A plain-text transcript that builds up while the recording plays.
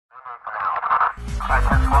I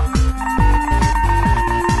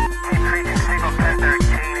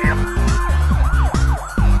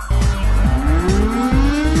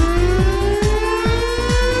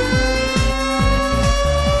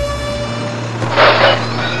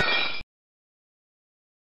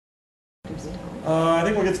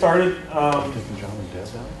think we'll get started.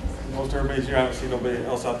 Most everybody's here. I don't see nobody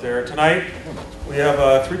else out there. Tonight, we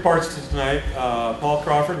have 3 parts to tonight. Paul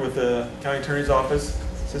Crawford with the County Attorney's Office,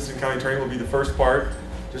 Assistant County Attorney, will be the first part.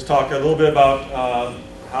 Just talk a little bit about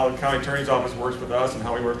how the County Attorney's Office works with us and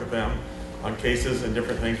how we work with them on cases and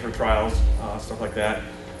different things for trials, stuff like that.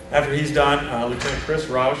 After he's done, Lieutenant Chris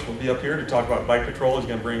Roush will be up here to talk about bike patrol. He's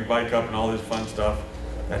going to bring bike up and all this fun stuff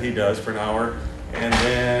that he does for an hour. And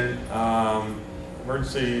then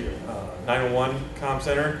emergency 911 Comm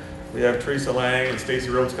Center, we have Teresa Lang and Stacy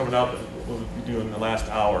Rhodes coming up. We'll be doing the last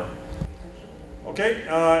hour. Okay,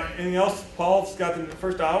 anything else? Paul's got the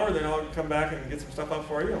first hour, then I'll come back and get some stuff up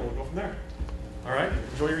for you, and we'll go from there. All right,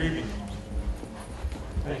 enjoy your evening.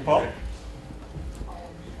 Thank you, Paul.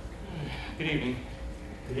 Good evening.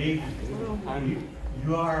 Good evening.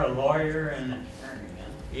 You are a lawyer and an attorney, huh?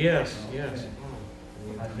 Yes, yes.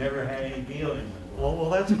 I've never had any dealings with Well,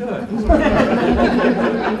 that's good. I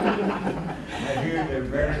hear they're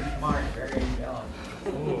very smart, very intelligent.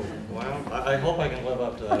 Ooh, well, I hope I can live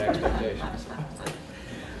up to that expectations.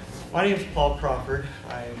 My name is Paul Crawford.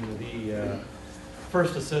 I'm the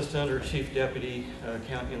first assistant or chief deputy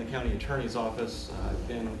in the county attorney's office. I've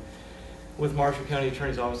been with Marshall County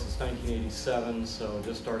Attorney's Office since 1987, so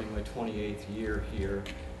just starting my 28th year here.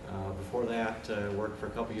 Before that, I worked for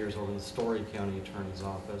a couple years over in the Story County Attorney's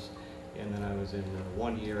Office, and then I was in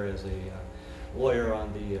 1 year as a lawyer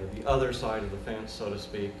on the other side of the fence, so to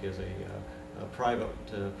speak, as a private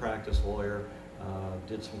practice lawyer.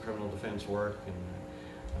 Did some criminal defense work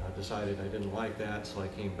and decided I didn't like that, so I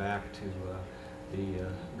came back to the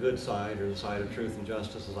good side, or the side of truth and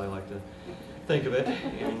justice, as I like to think of it,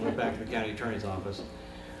 and went back to the county attorney's office.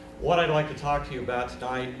 What I'd like to talk to you about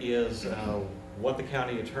tonight is what the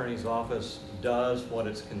county attorney's office does, what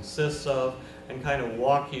it consists of, and kind of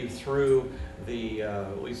walk you through the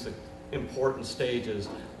at least the important stages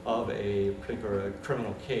of a particular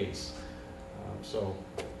criminal case. So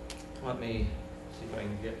let me see if I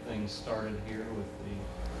can get things started here with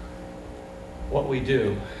what we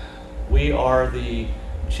do. We are the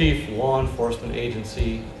chief law enforcement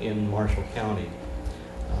agency in Marshall County.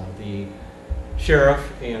 The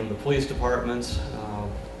sheriff and the police departments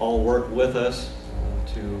all work with us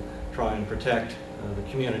to try and protect the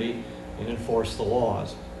community and enforce the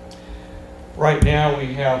laws. Right now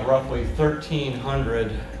we have roughly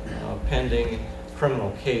 1,300 pending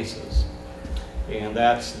criminal cases, and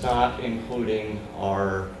that's not including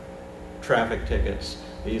our traffic tickets.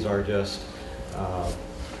 These are just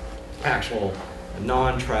actual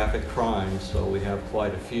non-traffic crimes, so we have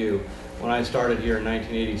quite a few. When I started here in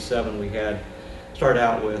 1987, we started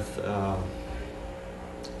out with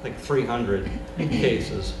I think 300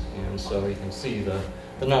 cases, and so you can see the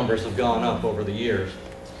numbers have gone up over the years.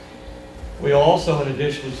 We also, in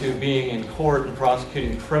addition to being in court and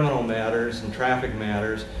prosecuting criminal matters and traffic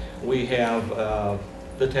matters, we have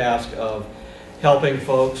the task of helping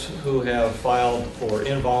folks who have filed for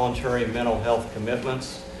involuntary mental health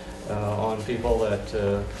commitments on people that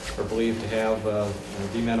are believed to have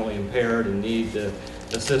be mentally impaired and need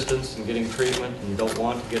assistance in getting treatment and don't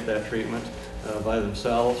want to get that treatment by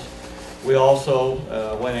themselves. We also,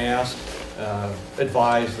 when asked,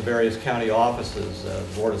 advise the various county offices, the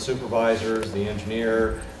Board of Supervisors, the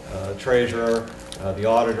engineer, treasurer, the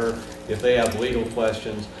auditor. If they have legal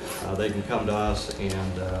questions, they can come to us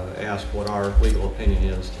and ask what our legal opinion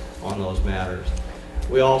is on those matters.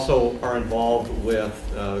 We also are involved with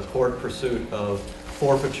court pursuit of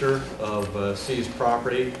forfeiture of seized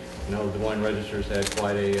property. You know, the Des Moines Register's had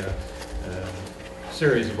quite a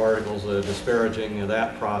series of articles disparaging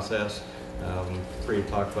that process. Free to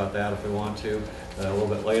talk about that if we want to a little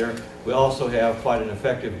bit later. We also have quite an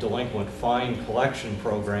effective delinquent fine collection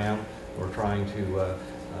program. We're trying to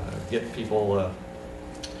get people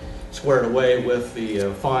squared away with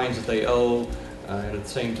the fines that they owe, and at the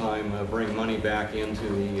same time bring money back into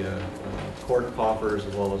the court coffers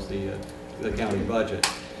as well as the county budget.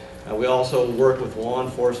 We also work with law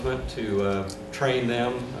enforcement to train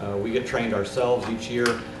them. We get trained ourselves each year.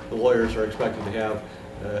 The lawyers are expected to have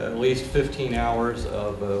at least 15 hours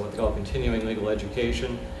of what they call continuing legal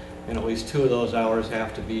education, and at least 2 of those hours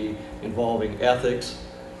have to be involving ethics.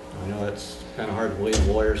 I know it's kind of hard to believe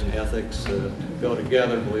lawyers and ethics go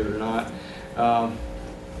together, believe it or not.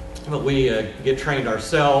 But we get trained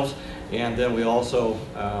ourselves, and then we also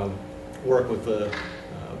work with the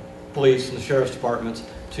police and the sheriff's departments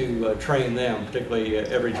to train them, particularly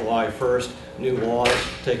every July 1st, new laws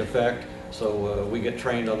take effect. So we get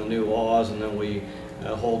trained on the new laws, and then we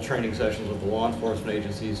hold training sessions with the law enforcement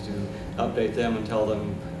agencies to update them and tell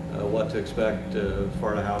them what to expect as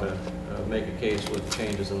far as how to make a case with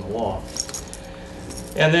changes in the law.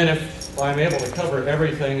 And then if I'm able to cover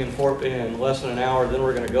everything in less than an hour, then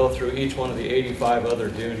we're going to go through each one of the 85 other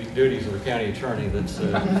duties of the county attorney that's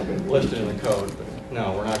listed in the code. But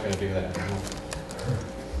no, we're not going to do that. No.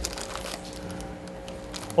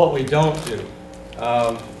 What we don't do,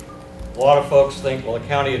 a lot of folks think, well, the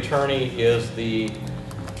county attorney is the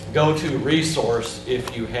go-to resource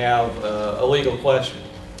if you have a legal question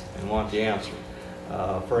and want the answer.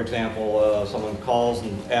 For example, someone calls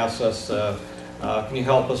and asks us, can you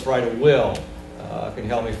help us write a will? Can you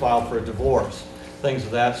help me file for a divorce? Things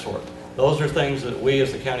of that sort. Those are things that we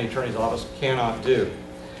as the county attorney's office cannot do.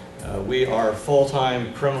 We are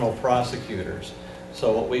full-time criminal prosecutors.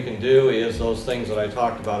 So what we can do is those things that I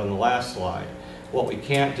talked about in the last slide. What we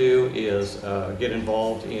can't do is get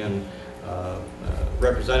involved in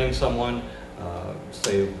representing someone,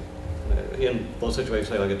 say in those situations,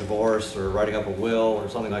 say like a divorce or writing up a will or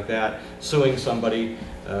something like that, suing somebody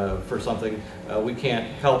for something. We can't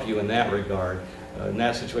help you in that regard. In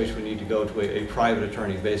that situation, we need to go to a private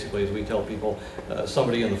attorney. Basically, as we tell people,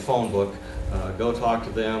 somebody in the phone book, go talk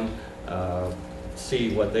to them,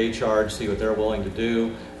 see what they charge, see what they're willing to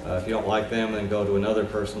do. If you don't like them, then go to another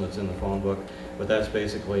person that's in the phone book. But that's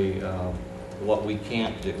basically what we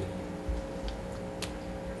can't do.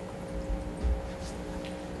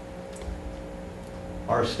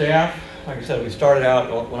 Our staff, like I said, we started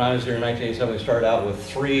out, when I was here in 1987, we started out with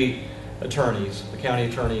 3 attorneys, the county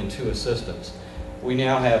attorney and 2 assistants. We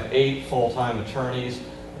now have 8 full-time attorneys.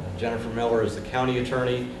 Jennifer Miller is the county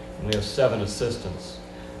attorney, and we have 7 assistants.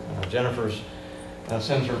 Jennifer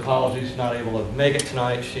sends her apologies, she's not able to make it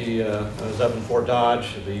tonight. She was up in Fort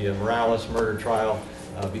Dodge. The Morales murder trial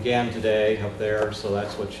began today up there, so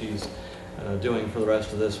that's what she's doing for the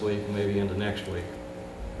rest of this week and maybe into next week.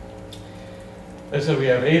 As I said, we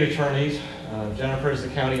have 8 attorneys. Jennifer is the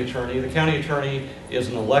county attorney. The county attorney is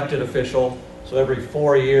an elected official, so every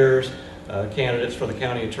 4 years, candidates for the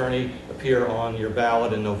county attorney appear on your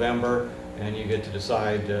ballot in November, and you get to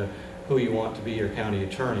decide who you want to be your county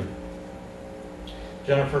attorney.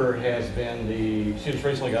 Jennifer has been she just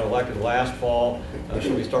recently got elected last fall.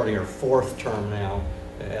 She'll be starting her 4th term now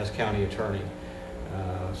as county attorney.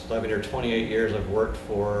 So I've been here 28 years. I've worked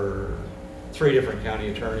for 3 different county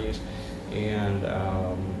attorneys, and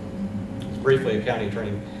was briefly a county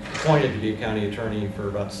attorney, appointed to be a county attorney for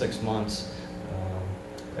about 6 months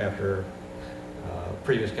after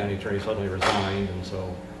previous county attorney suddenly resigned, and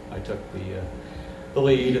so I took the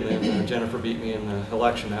lead, and then Jennifer beat me in the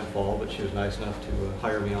election that fall, but she was nice enough to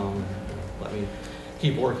hire me on and let me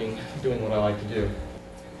keep working, doing what I like to do.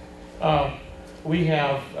 We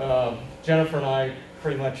have, Jennifer and I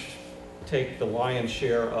pretty much take the lion's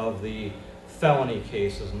share of the felony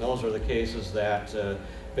cases, and those are the cases that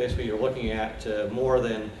basically you're looking at more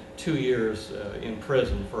than 2 years in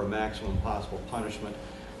prison for a maximum possible punishment.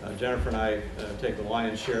 Jennifer and I take the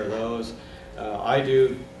lion's share of those. I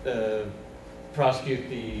do prosecute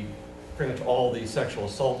pretty much all the sexual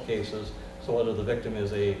assault cases, so whether the victim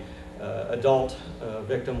is a adult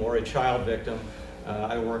victim or a child victim,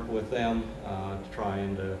 I work with them to try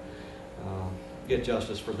and get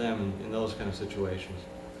justice for them in those kind of situations.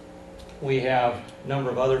 We have a number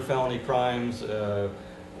of other felony crimes,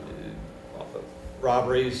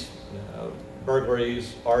 robberies,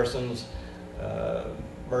 burglaries, arsons,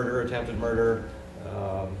 murder, attempted murder,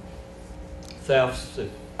 thefts. If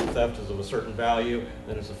theft is of a certain value,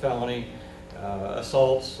 then it's a felony.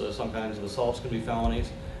 Assaults, some kinds of assaults can be felonies.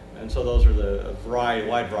 And so those are the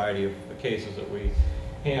wide variety of cases that we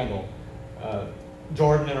handle.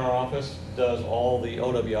 Jordan in our office does all the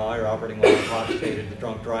OWI, or operating while intoxicated,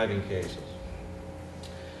 drunk driving cases.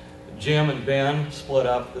 Jim and Ben split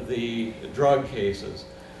up the drug cases.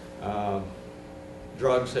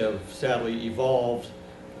 Drugs have sadly evolved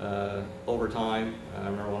over time. I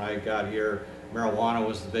remember when I got here, marijuana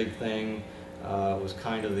was the big thing. It was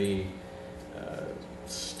kind of the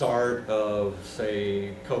start of,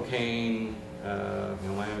 say, cocaine.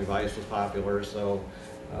 Miami Vice was popular, so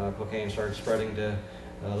cocaine started spreading to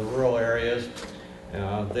the rural areas.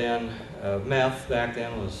 Then meth back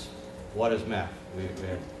then was, what is meth? We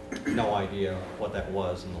had no idea what that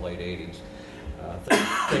was in the late 80s.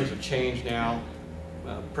 Things have changed now.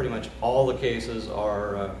 Pretty much all the cases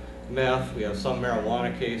are meth. We have some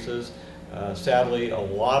marijuana cases. Sadly, a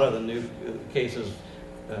lot of the new cases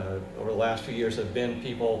over the last few years have been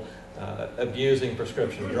people abusing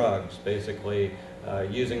prescription drugs, basically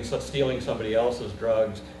stealing somebody else's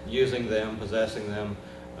drugs, using them, possessing them,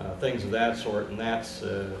 things of that sort. And that's,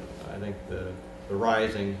 I think, the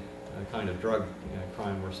rising kind of drug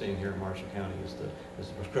crime we're seeing here in Marshall County is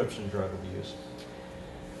the prescription drug abuse.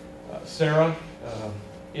 Sarah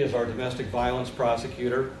is our domestic violence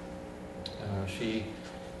prosecutor. She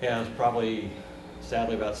has probably,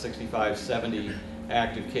 sadly, about 65, 70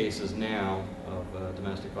 active cases now of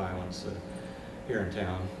domestic violence here in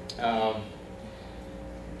town.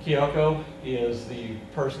 Kyoko is the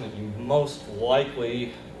person that you most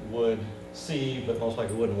likely would see, but most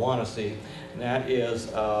likely wouldn't want to see. And that is,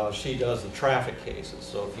 she does the traffic cases.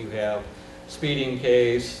 So if you have speeding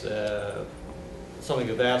case, something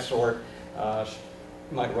of that sort,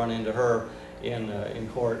 you might run into her in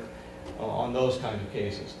court on those kind of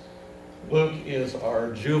cases. Luke is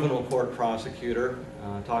our juvenile court prosecutor.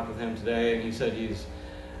 I talked with him today, and he said he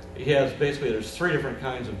has basically, there's 3 different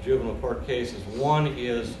kinds of juvenile court cases. One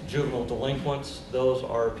is juvenile delinquents. Those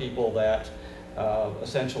are people that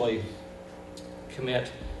essentially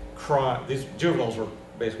commit crime. These juveniles are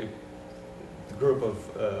basically the group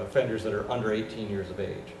of offenders that are under 18 years of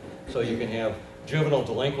age. So you can have juvenile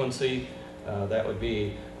delinquency. That would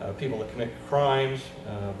be people that commit crimes,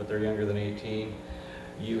 but they're younger than 18.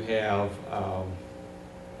 You have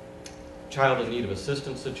child in need of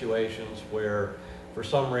assistance situations where, for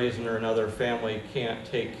some reason or another, family can't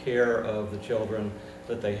take care of the children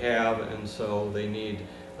that they have, and so they need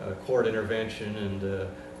court intervention and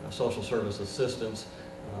social service assistance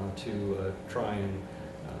to try and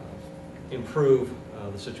improve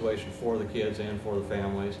the situation for the kids and for the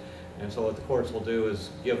families. And so what the courts will do is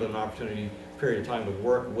give them an opportunity, period of time, to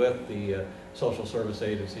work with the social service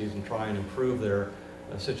agencies and try and improve their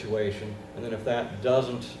situation. And then if that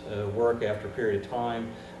doesn't work after a period of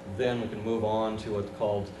time, then we can move on to what's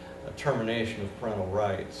called a termination of parental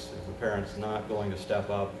rights. If the parent's not going to step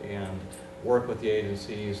up and work with the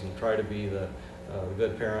agencies and try to be the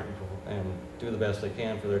good parent and do the best they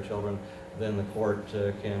can for their children, then the court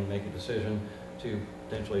can make a decision to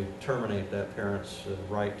potentially terminate that parent's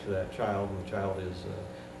right to that child, and the child is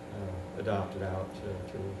adopted out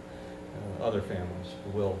to other families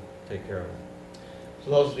who will take care of them. So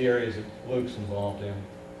those are the areas that Luke's involved in.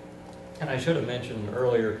 And I should have mentioned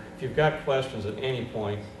earlier, if you've got questions at any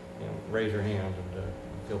point, raise your hand and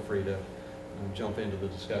feel free to jump into the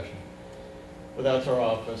discussion. But that's our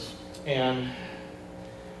office. And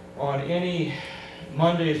on any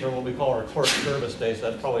Mondays are what we call our court service days. So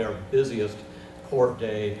that's probably our busiest court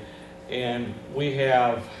day. And we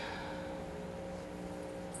have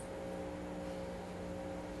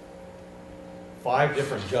five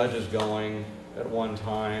different judges going at one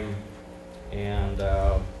time, and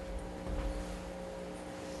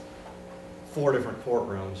 4 different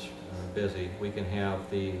courtrooms busy. We can have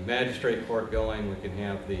the magistrate court going, we can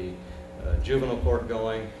have the juvenile court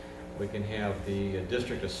going, we can have the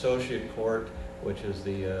district associate court, which is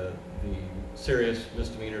the serious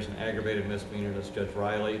misdemeanors and aggravated misdemeanors, that's Judge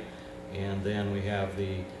Riley, and then we have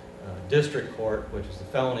the district court, which is the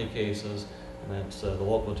felony cases, and that's the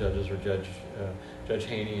local judges are Judge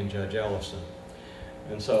Haney and Judge Ellison.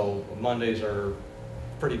 And so Mondays are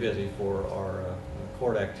pretty busy for our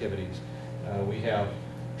court activities. We have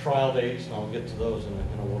trial dates, and I'll get to those in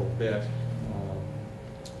a little bit.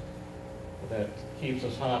 That keeps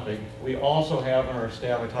us hopping. We also have in our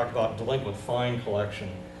staff, we talked about delinquent fine collection.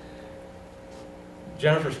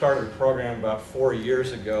 Jennifer started a program about 4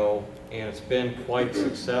 years ago, and it's been quite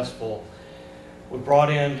successful. We brought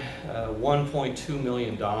in $1.2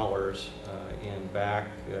 million in back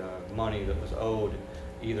money that was owed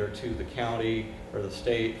either to the county or the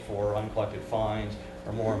state for uncollected fines,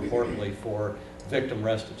 or more importantly for victim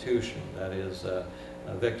restitution. That is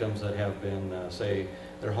victims that have been, say,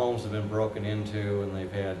 their homes have been broken into and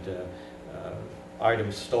they've had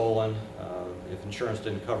items stolen, if insurance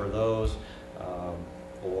didn't cover those,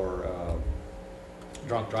 or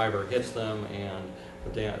drunk driver hits them and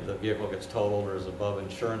the vehicle gets totaled or is above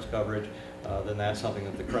insurance coverage, then that's something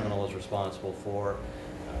that the criminal is responsible for.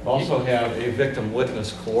 Also have a victim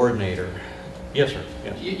witness coordinator. Yes, sir.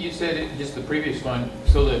 Yes. You said it, just the previous one,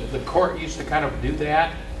 so the court used to kind of do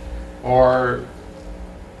that, or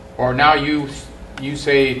now you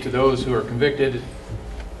say to those who are convicted,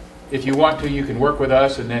 if you want to, you can work with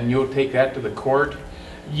us, and then you'll take that to the court?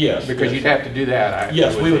 Yes. Because you'd have to do that.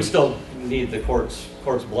 Yes, we would still need the court's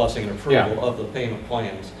blessing and approval of the payment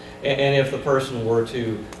plans. And if the person were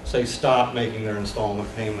to, say, stop making their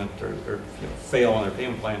installment payment or fail on their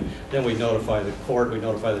payment plan, then we notify the court, we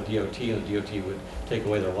notify the DOT, and the DOT would take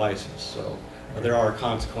away their license. So there are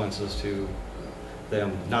consequences to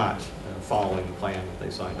them not following the plan that they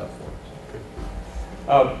signed up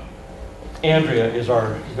for. Andrea is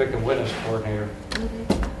our victim witness coordinator,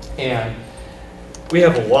 and we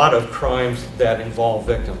have a lot of crimes that involve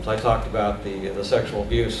victims. I talked about the sexual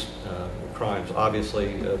abuse crimes.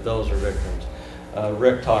 Obviously, those are victims.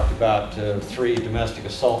 Rick talked about 3 domestic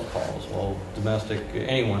assault calls. Well,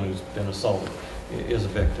 anyone who's been assaulted is a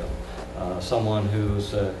victim. Someone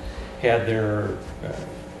who's had their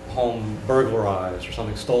home burglarized or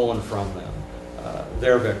something stolen from them,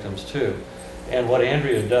 they're victims too. And what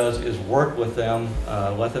Andrea does is work with them,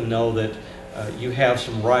 let them know that you have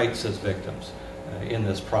some rights as victims in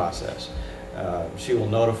this process. She will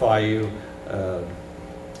notify you,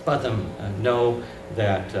 let them know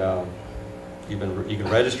that you can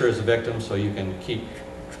register as a victim, so you can keep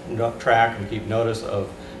track and keep notice of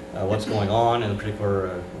what's going on in a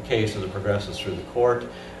particular case as it progresses through the court.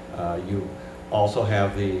 You also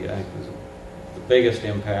have the biggest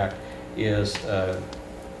impact is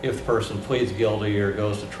if the person pleads guilty or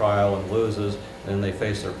goes to trial and loses, then they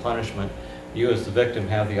face their punishment. You as the victim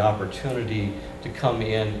have the opportunity to come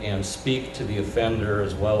in and speak to the offender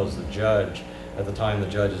as well as the judge at the time the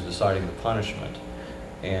judge is deciding the punishment.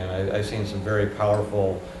 And I've seen some very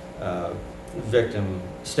powerful victim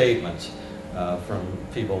statements from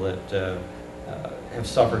people that have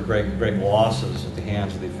suffered great losses at the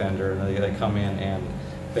hands of the offender, and they come in and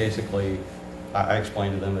basically I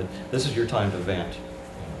explain to them that this is your time to vent.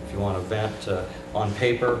 If you want to vent on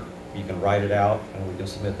paper, you can write it out and we can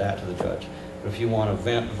submit that to the judge. But if you want to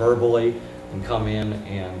vent verbally and come in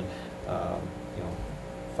and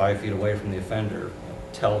 5 feet away from the offender,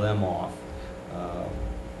 tell them off.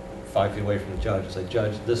 5 feet away from the judge and say,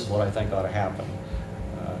 Judge, this is what I think ought to happen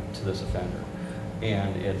to this offender.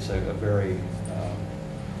 And it's a very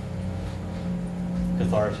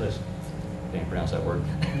catharsis, can't pronounce that word.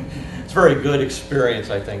 It's a very good experience,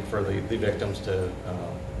 I think, for the victims to,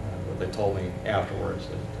 what they told me afterwards,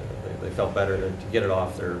 that they felt better to get it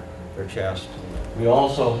off their chest. We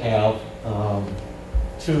also have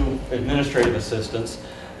 2 administrative assistants.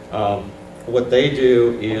 What they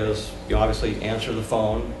do is you obviously answer the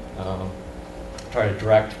phone, try to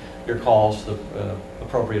direct your calls to the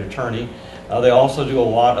appropriate attorney. They also do a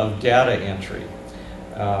lot of data entry.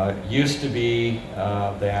 Used to be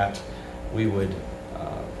that we would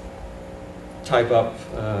type up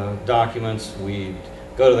documents, we'd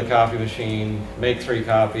go to the copy machine, make 3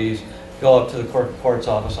 copies, go up to the court's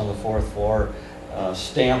office on the 4th floor,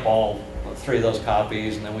 stamp all 3 of those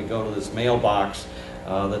copies, and then we go to this mailbox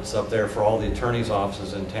that's up there for all the attorney's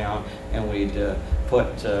offices in town, and we'd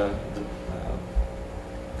put the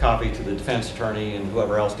copy to the defense attorney and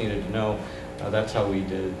whoever else needed to know. That's how we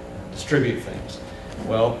distribute things.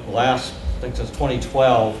 Well, I think since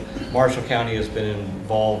 2012, Marshall County has been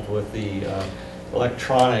involved with the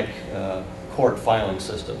electronic court filing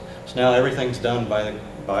system. So now everything's done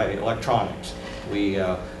by electronics. We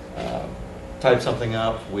type something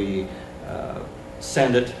up, we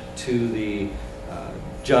send it to the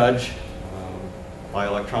judge by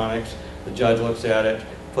electronics. The judge looks at it,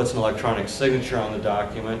 puts an electronic signature on the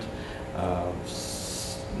document,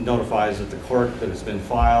 notifies the court that it's been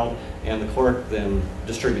filed, and the court then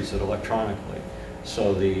distributes it electronically.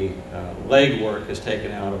 So the legwork is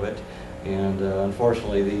taken out of it, and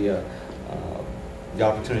unfortunately the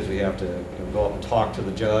opportunities we have to go up and talk to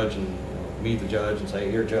the judge and meet the judge and say,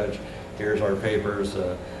 here judge, here's our papers,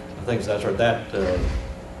 things of that sort. That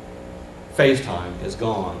FaceTime is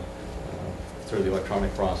gone through the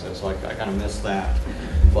electronic process. So I kind of miss that,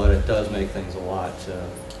 but it does make things a lot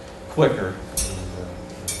quicker and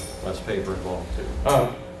less paper involved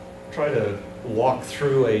too. Try to walk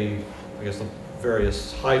through the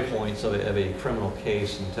various high points of a criminal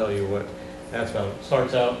case and tell you what that's about. It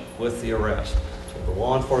starts out with the arrest. So the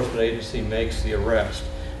law enforcement agency makes the arrest.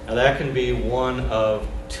 Now that can be one of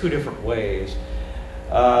 2 different ways.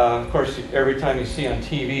 Of course, every time you see on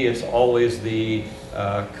TV, it's always the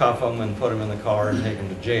cuff them and put them in the car and take them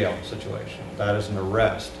to jail situation. That is an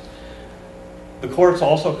arrest. The courts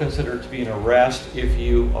also consider it to be an arrest if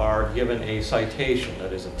you are given a citation,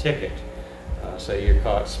 that is a ticket. Say you're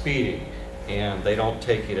caught speeding and they don't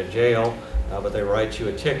take you to jail, but they write you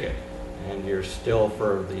a ticket, and you're still,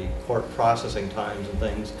 for the court processing times and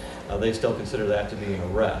things, they still consider that to be an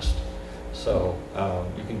arrest. So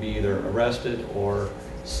you can be either arrested or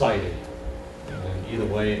cited. Either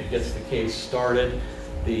way, it gets the case started.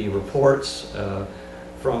 The reports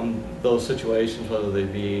from those situations, whether they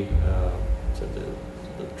be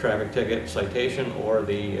the traffic ticket citation or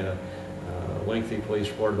the lengthy police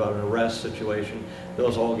report about an arrest situation,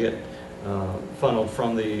 those all get funneled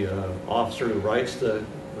from the officer who writes the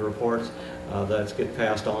the reports. That's get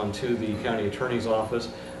passed on to the county attorney's office,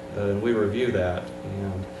 and we review that.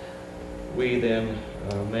 And we then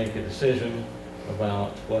make a decision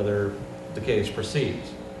about whether the case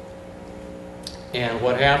proceeds. And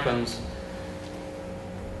what happens,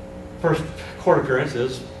 first court appearance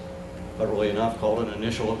is, cleverly enough, called an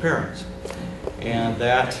initial appearance. And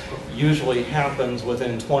that usually happens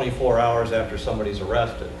within 24 hours after somebody's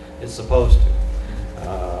arrested. It's supposed to.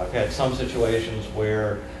 I've had some situations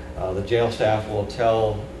where the jail staff will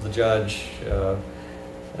tell the judge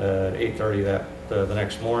at 8:30 the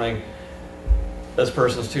next morning, this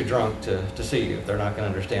person's too drunk to see you. They're not going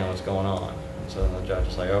to understand what's going on. And so the judge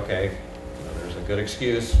will say, okay, there's a good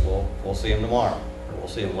excuse. We'll see him tomorrow, or we'll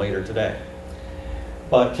see him later today.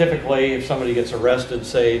 But typically, if somebody gets arrested,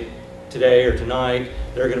 say today or tonight,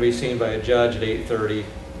 they're going to be seen by a judge at 8:30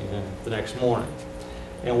 the next morning.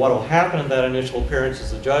 And what will happen in that initial appearance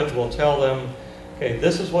is the judge will tell them, okay,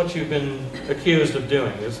 this is what you've been accused of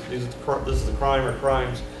doing. This is the crime or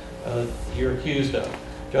crimes you're accused of.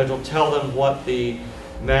 The judge will tell them what the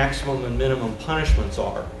maximum and minimum punishments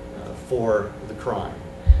are for the crime.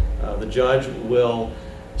 The judge will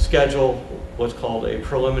schedule what's called a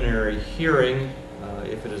preliminary hearing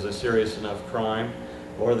if it is a serious enough crime,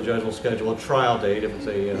 or the judge will schedule a trial date if it's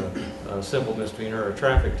a simple misdemeanor or a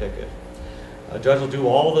traffic ticket. A judge will do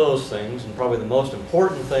all those things, and probably the most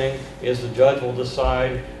important thing is the judge will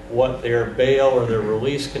decide what their bail or their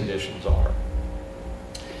release conditions are.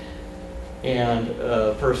 And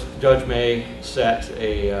first, the judge may set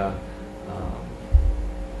a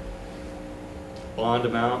bond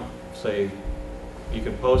amount, say you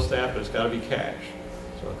can post that, but it's got to be cash.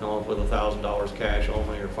 So come up with $1,000 cash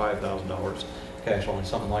only, or $5,000 cash only,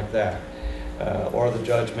 something like that. Or the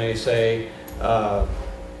judge may say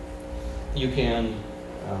you can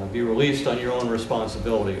be released on your own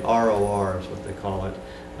responsibility. ROR is what they call it.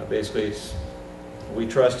 Basically, it's we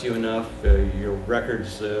trust you enough, your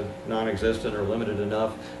record's non-existent or limited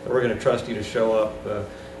enough, that we're going to trust you to show up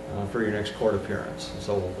for your next court appearance.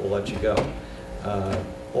 So we'll let you go.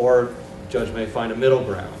 Or the judge may find a middle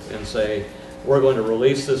ground and say, we're going to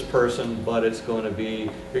release this person, but it's going to be,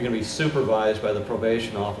 you're going to be supervised by the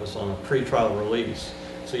probation office on a pretrial release.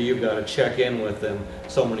 So you've got to check in with them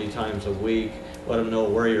so many times a week, let them know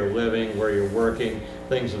where you're living, where you're working,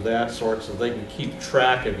 things of that sort, so they can keep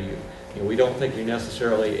track of you. You know, we don't think you're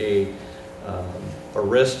necessarily a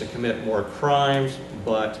risk to commit more crimes,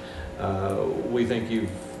 but we think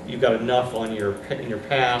you've got enough on in your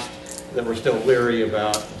past that we're still leery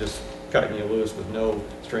about just cutting you loose with no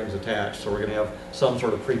strings attached. So we're going to have some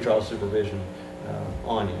sort of pretrial supervision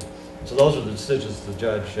on you. So those are the decisions the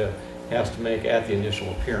judge has to make at the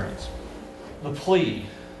initial appearance. The plea.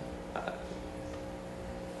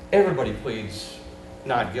 Everybody pleads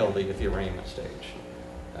not guilty at the arraignment stage.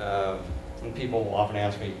 And people often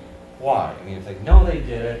ask me, why? I mean, if they know they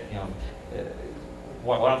did it, you know,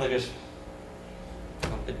 why don't they just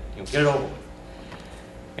get it over with?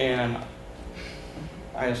 And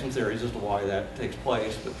I have some theories as to why that takes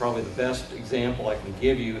place, but probably the best example I can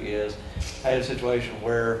give you is I had a situation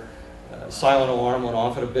where silent alarm went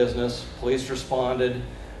off at a business, police responded,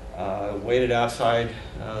 waited outside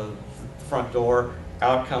the front door,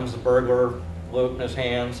 out comes the burglar, loot in his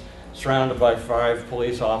hands, surrounded by 5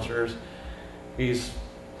 police officers. He's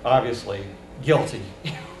obviously guilty,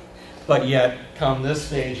 but yet come this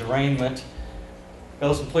stage arraignment,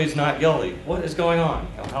 goes and pleads not guilty. What is going on?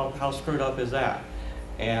 You know, how screwed up is that?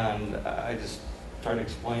 And I just try to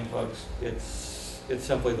explain, folks, it's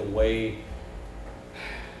simply the way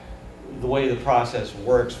the process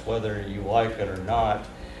works, whether you like it or not.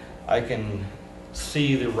 I can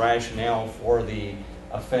see the rationale for the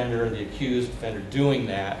offender, the accused offender, doing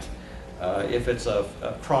that. If it's a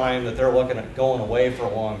crime that they're looking at going away for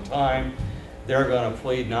a long time, they're going to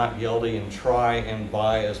plead not guilty and try and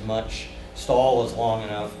buy as much, stall as long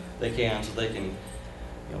enough they can so they can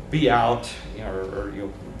be out, or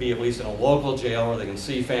be at least in a local jail where they can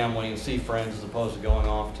see family and see friends, as opposed to going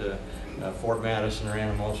off to Fort Madison or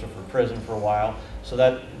Anamosa for prison for a while. So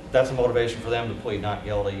that's a motivation for them to plead not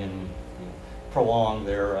guilty and prolong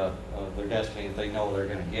their destiny that they know they're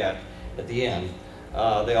going to get at the end.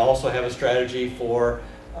 They also have a strategy for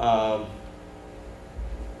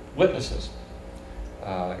witnesses.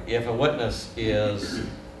 If a witness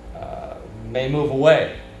may move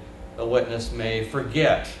away, a witness may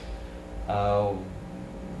forget, the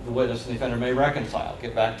witness and the offender may reconcile,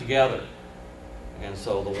 get back together. And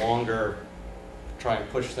so the longer try and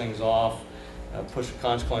push things off, push the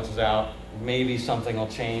consequences out, maybe something will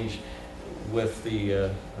change with the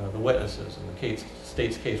witnesses, and the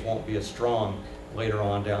state's case won't be as strong later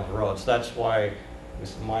on down the road. So that's why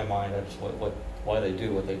least in my mind, that's why they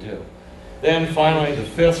do what they do. Then finally, the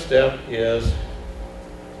fifth step is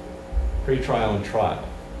pre-trial and trial.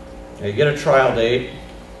 Now, you get a trial date,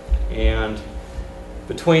 and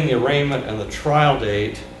between the arraignment and the trial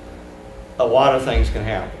date, a lot of things can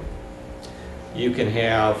happen. You can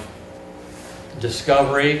have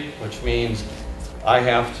discovery, which means I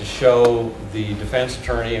have to show the defense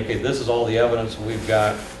attorney, okay, this is all the evidence we've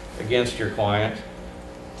got against your client.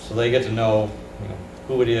 So they get to know,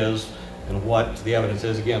 who it is and what the evidence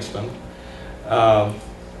is against them.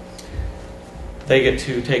 They get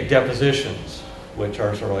to take depositions, which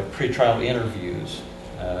are sort of like pretrial interviews.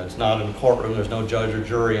 It's not in a courtroom, there's no judge or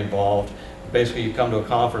jury involved. Basically, you come to a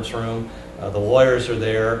conference room, the lawyers are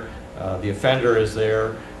there, the offender is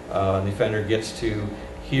there, and the offender gets to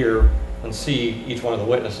hear and see each one of the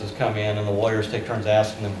witnesses come in, and the lawyers take turns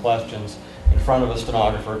asking them questions in front of a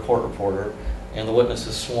stenographer, a court reporter, and the witness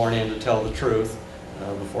is sworn in to tell the truth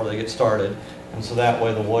before they get started. And so that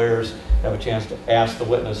way the lawyers have a chance to ask the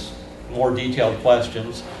witness more detailed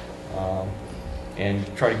questions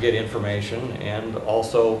and try to get information. And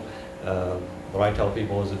also, what I tell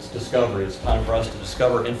people is it's discovery. It's time for us to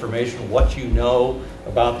discover information, what you know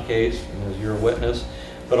about the case as you're a witness,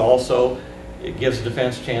 but also it gives the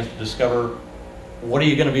defense a chance to discover what are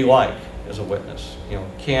you going to be like as a witness.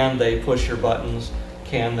 Can they push your buttons?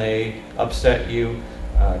 Can they upset you?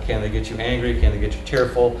 Can they get you angry? Can they get you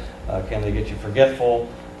tearful? Can they get you forgetful?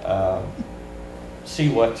 See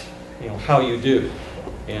how you do.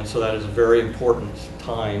 And so that is a very important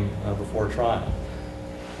time before trial.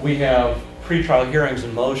 We have pretrial hearings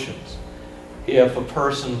and motions. If a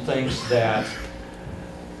person thinks that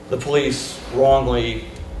the police wrongly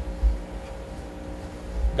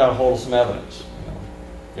got a hold of some evidence,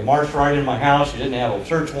 you marched right in my house, you didn't have a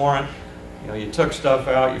search warrant, you took stuff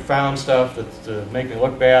out, you found stuff that to make me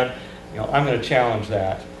look bad, I'm going to challenge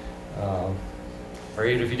that. Or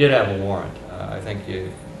even if you did have a warrant, I think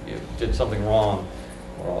you did something wrong.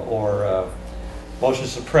 Or motion to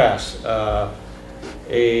suppress. Another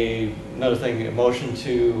thing, a motion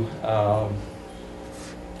to,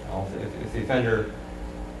 if the offender's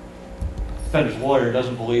lawyer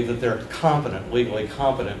doesn't believe that they're legally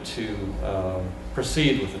competent to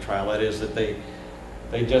proceed with the trial, that is, that they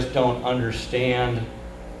just don't understand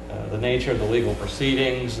the nature of the legal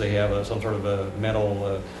proceedings, they have some sort of a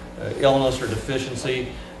mental illness or deficiency,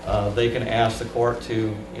 they can ask the court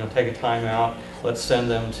to take a time out, let's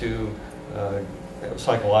send them to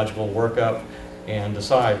psychological workup and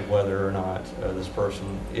decide whether or not this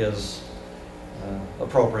person is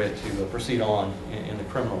appropriate to proceed on in the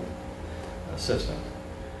criminal system.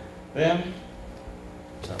 Then,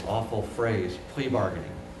 it's an awful phrase, plea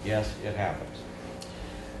bargaining. Yes, it happens.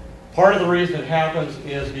 Part of the reason it happens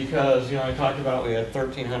is because, I talked about we had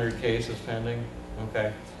 1,300 cases pending.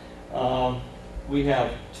 Okay. We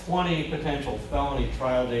have 20 potential felony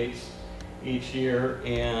trial dates each year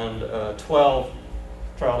and 12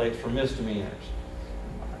 trial dates for misdemeanors.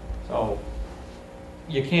 So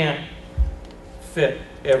you can't fit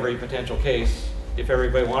every potential case. If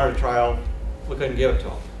everybody wanted a trial, we couldn't give it to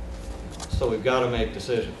them. So we've got to make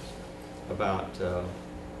decisions about,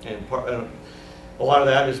 and a lot of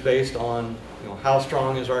that is based on how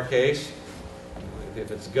strong is our case.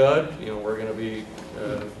 If it's good, we're going to be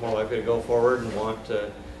more likely to go forward and want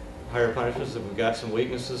higher punishments. If we've got some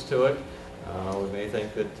weaknesses to it, we may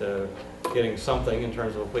think that getting something in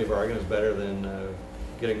terms of a plea bargain is better than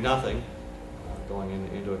getting nothing going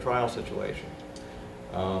into a trial situation.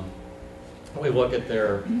 We look at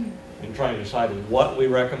in trying to decide what we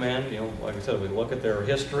recommend, like I said, we look at their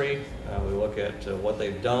history, we look at what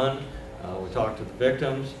they've done, we talk to the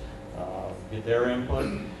victims, get their input,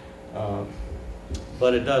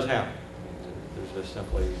 but it does happen. There's just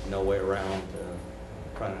simply no way around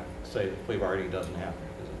trying to say that plea bargaining doesn't happen,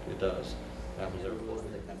 because it does. It happens everywhere.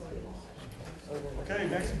 Okay,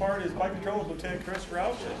 next part is Bike Patrol with Lieutenant Chris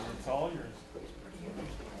Roush. It's all yours.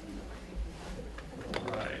 All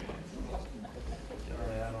right.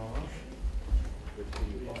 We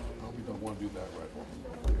don't want to do that right now.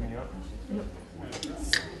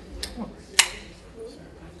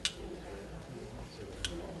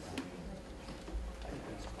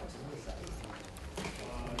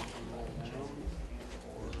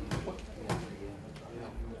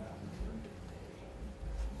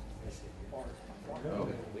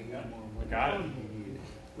 Got it.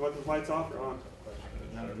 You want the lights off or on?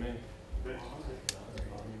 Not at me.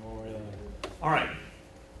 All right.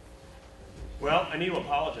 Well, I need to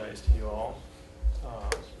apologize to you all,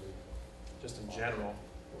 just in general.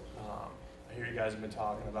 I hear you guys have been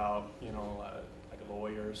talking about, like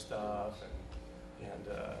lawyer stuff and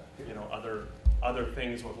other other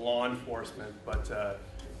things with law enforcement. But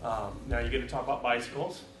now you get to talk about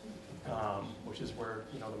bicycles, which is where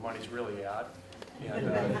the money's really at, and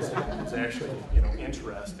it's actually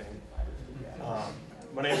interesting.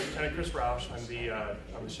 My name is Lieutenant Chris Roush. I'm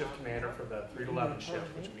the shift commander for the 3 to 11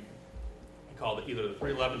 shift, which we call it either the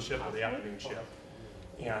 3 to 11 shift or the afternoon shift.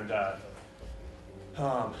 And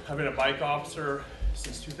I've been a bike officer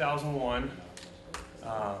since 2001.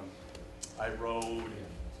 I rode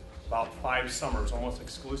about 5 summers almost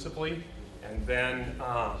exclusively, and then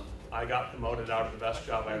I got promoted out of the best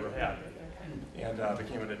job I ever had and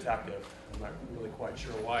became a detective. I'm not really quite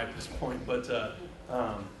sure why at this point, but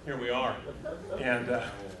here we are. And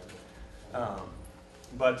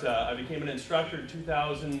I became an instructor in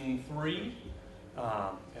 2003,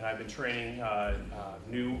 and I've been training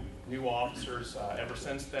new officers ever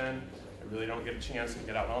since then. I really don't get a chance to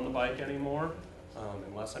get out on the bike anymore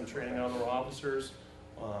unless I'm training other officers.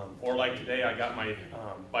 Or like today, I got my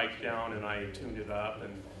bike down and I tuned it up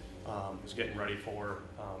and was getting ready for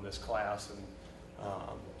this class and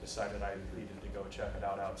decided I needed to go check it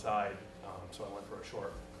out outside. So I went for a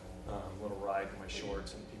short little ride in my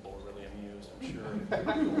shorts, and people were really amused, I'm sure.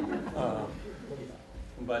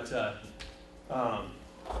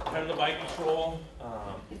 Kind of the bike patrol,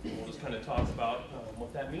 we'll just kind of talk about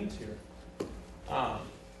what that means here.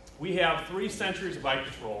 We have 3 centuries of bike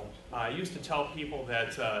patrol. I used to tell people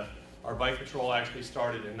that our bike patrol actually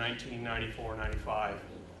started in 1994-95,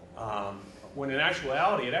 when in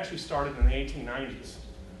actuality it actually started in the 1890s,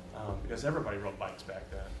 because everybody rode bikes back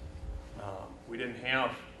then. We didn't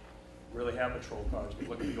really have patrol cars. If you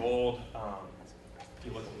look at the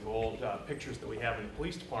old pictures that we have in the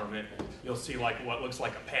police department, you'll see like what looks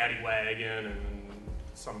like a paddy wagon and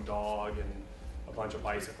some dog and a bunch of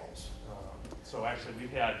bicycles. So actually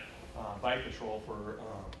we've had bike patrol for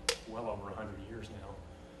well over 100 years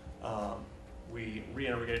now. We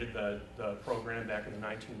reintegrated the program back in the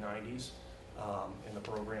 1990s, and the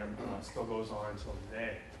program still goes on until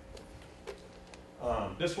today.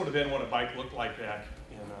 This would have been what a bike looked like back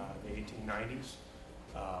in the 1890s.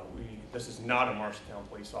 This is not a Marshalltown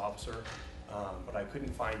police officer, but I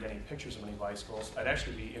couldn't find any pictures of any bicycles. I'd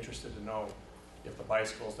actually be interested to know if the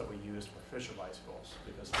bicycles that we used were Fisher bicycles,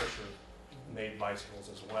 because Fisher made bicycles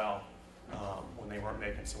as well when they weren't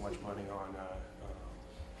making so much money on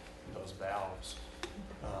those valves.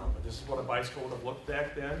 But this is what a bicycle would have looked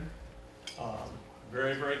back then.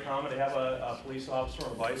 Very, very common to have a police officer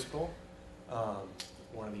on a bicycle.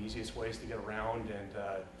 One of the easiest ways to get around, and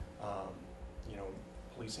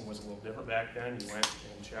policing was a little different back then. You went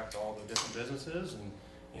and checked all the different businesses,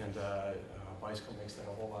 and a bicycle makes that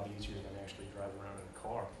a whole lot easier than actually driving around in a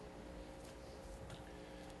car.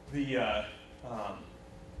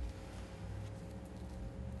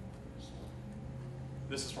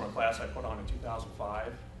 This is from a class I put on in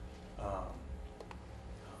 2005.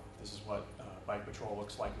 This is what bike patrol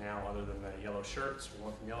looks like now, other than the yellow shirts. We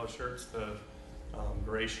went from yellow shirts to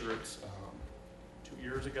gray shirts 2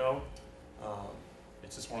 years ago.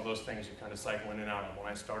 It's just one of those things you kind of cycle in and out of. When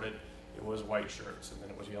I started, it was white shirts, and then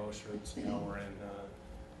it was yellow shirts, and now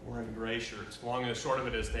we're in gray shirts. Long and the short of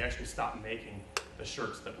it is they actually stopped making the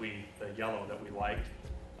shirts the yellow that we liked.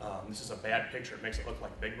 This is a bad picture. It makes it look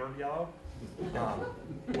like Big Bird yellow,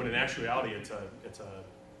 when in actuality it's an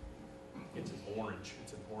orange.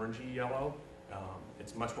 It's an orangey yellow.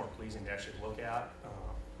 It's much more pleasing to actually look at.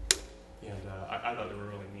 I thought they were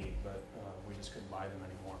really neat, but we just couldn't buy them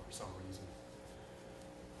anymore for some reason.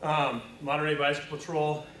 Monterey Bicycle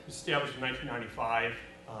Patrol was established in 1995.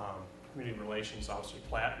 Community Relations Officer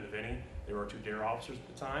Platt and Vinny, they were our 2 dare officers at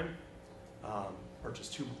the time.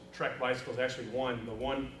 Purchased 2 Trek bicycles, actually the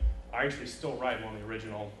one, I actually still ride one of the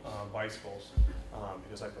original bicycles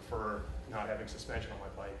because I prefer not having suspension on my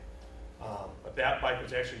bike. But that bike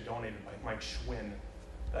was actually donated by Mike Schwinn.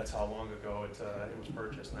 That's how long ago it was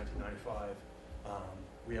purchased, 1995.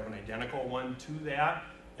 We have an identical one to that,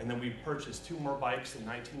 and then we purchased 2 more bikes in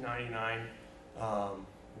 1999,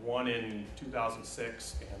 one in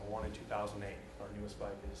 2006 and one in 2008. Our newest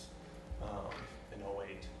bike is in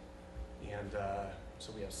 08. And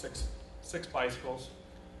so we have six bicycles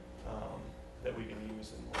that we can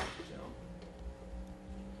use in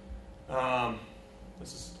Marshalltown.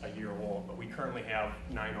 This is a year old, but we currently have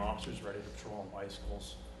 9 officers ready to patrol on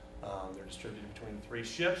bicycles. They're distributed between 3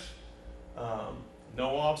 shifts.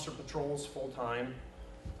 No officer patrols full time.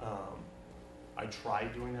 I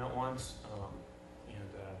tried doing that once,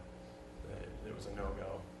 and it was a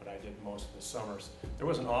no-go, but I did most of the summers. There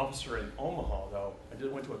was an officer in Omaha, though. I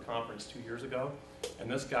went to a conference 2 years ago, and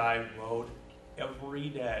this guy rode every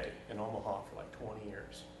day in Omaha for like 20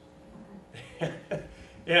 years.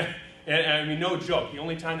 Yeah, And I mean, no joke. The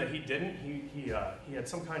only time that he didn't, he had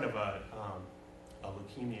some kind of a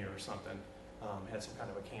leukemia or something, had some kind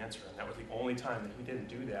of a cancer, and that was the only time that he didn't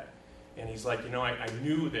do that. And he's like, I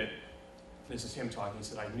knew that. This is him talking. He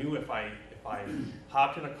said, I knew if I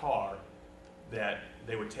hopped in a car that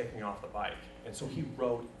they would take me off the bike. And so he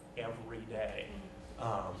rode every day.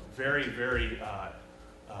 Very, very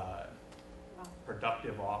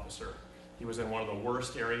productive officer. He was in one of the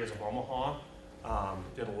worst areas of Omaha.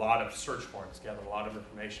 Did a lot of search warrants, gathered a lot of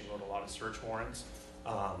information, wrote a lot of search warrants.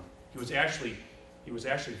 He was actually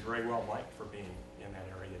very well liked for being in that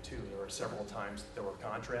area too. There were several times there were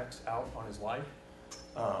contracts out on his life,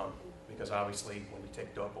 because obviously when you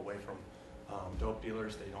take dope away from dope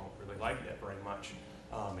dealers, they don't really like that very much.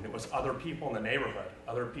 And it was other people in the neighborhood,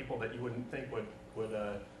 other people that you wouldn't think would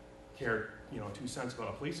care 2 cents about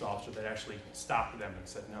a police officer, that actually stopped them and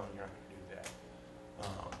said, no, you're not going to do that.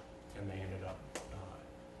 And they ended up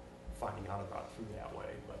finding out about it through that way.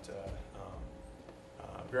 But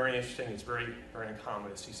very interesting. It's very, very uncommon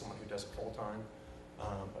to see someone who does it full time.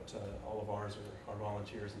 But all of ours are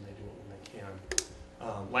volunteers, and they do it when they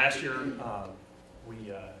can. Last year,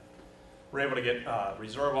 we were able to get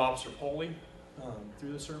Reserve Officer Poley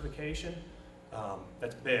through the certification.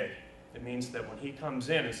 That's big. It means that when he comes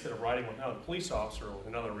in, instead of riding with another police officer or with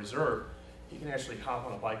another reserve, he can actually hop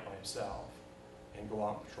on a bike by himself and go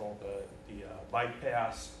out and patrol the bike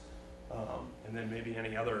paths, and then maybe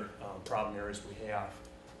any other problem areas we have.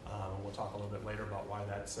 We'll talk a little bit later about why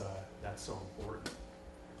that's so important.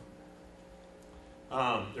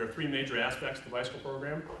 There are 3 major aspects to the bicycle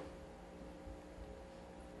program.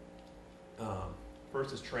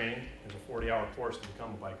 First is training. There's a 40-hour course to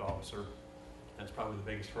become a bike officer. That's probably the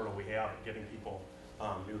biggest hurdle we have, getting people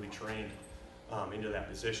newly trained into that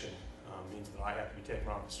position. Means that I have to be taken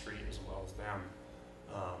off the street as well as them.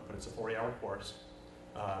 But it's a 40-hour course.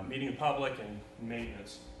 Meeting the public and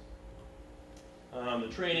maintenance. The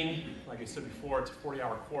training, like I said before, it's a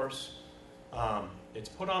 40-hour course. It's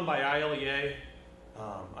put on by ILEA.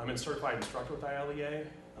 I'm a certified instructor with ILEA.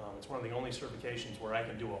 It's one of the only certifications where I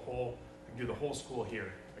can do the whole school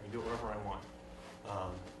here. I can do it wherever I want.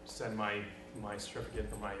 Send my certificate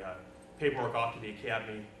for my paperwork off to the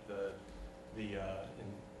academy. The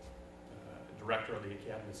director of the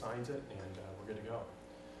academy signs it, and we're good to go.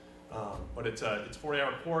 But it's a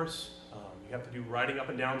 40-hour course. You have to do riding up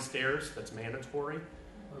and down stairs. That's mandatory.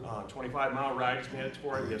 25-mile ride is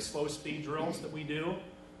mandatory. We have slow speed drills that we do,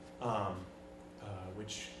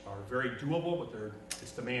 which are very doable, but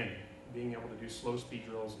it's demanding. Being able to do slow speed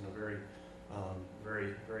drills in a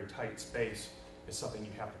very, very tight space is something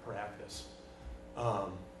you have to practice.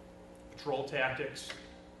 Patrol tactics,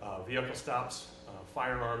 vehicle stops,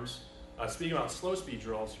 firearms. Speaking about slow speed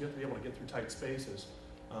drills, you have to be able to get through tight spaces.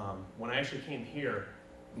 When I actually came here,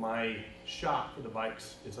 my shop for the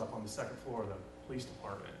bikes is up on the 2nd floor of the police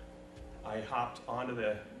department. I hopped onto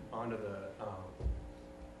the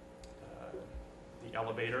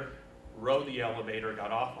elevator, rode the elevator,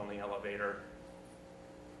 got off on the elevator,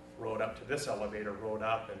 rode up to this elevator, rode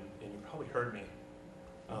up, and you probably heard me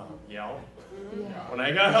yell when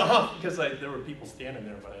I got off, because there were people standing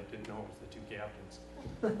there, but I didn't know it was the 2 captains.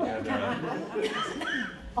 And,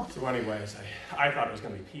 so anyways, I thought it was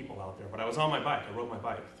going to be people out there, but I was on my bike. I rode my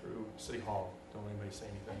bike through City Hall. Don't let anybody say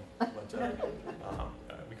anything,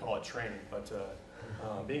 but we call it training. But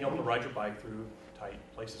being able to ride your bike through tight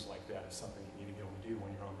places like that is something you need to be able to do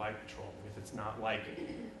when you're on bike patrol, because it's not like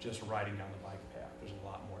just riding down the bike path. There's a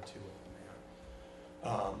lot more to it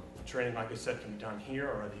than that. Training, like I said, can be done here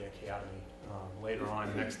or at the academy. Later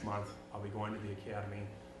on next month, I'll be going to the academy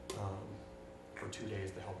for 2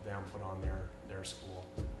 days to help them put on their school.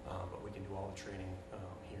 But we can do all the training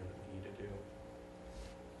here that we need to do.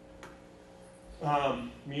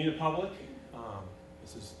 Meeting the public.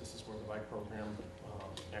 This is where the bike program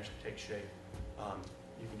actually takes shape.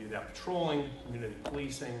 You can do that patrolling, community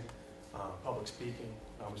policing, public speaking.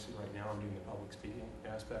 Obviously, right now I'm doing the public speaking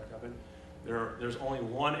aspect of it. There's only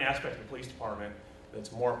one aspect of the police department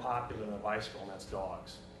that's more popular than a bicycle, and that's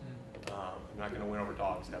dogs. I'm not going to win over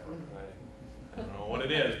dogs ever. I don't know what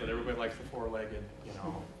it is, but everybody likes the 4-legged,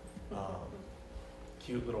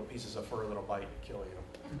 cute little pieces of fur that'll bite and kill you.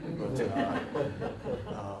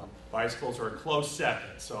 But bicycles are a close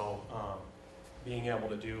second, so being able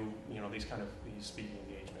to do these speaking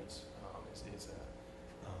engagements is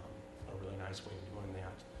a really nice way of doing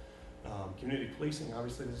that. Community policing,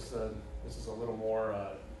 obviously, this is a little more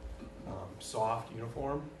soft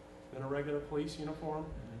uniform than a regular police uniform.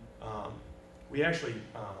 We actually,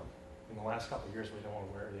 in the last couple of years, we don't want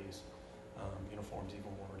to wear these uniforms even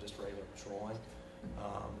when we're just regular patrolling.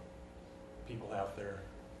 People have their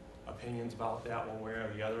opinions about that one way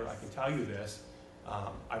or the other. I can tell you this,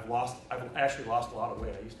 I've actually lost a lot of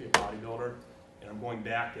weight. I used to be a bodybuilder, and I'm going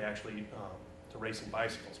back to actually to racing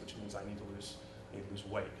bicycles, which means I need to lose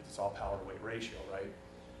weight because it's all power to weight ratio, right?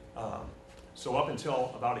 So up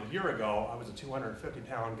until about a year ago, I was a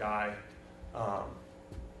 250-pound guy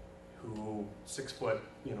who 6 foot,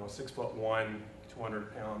 6'1",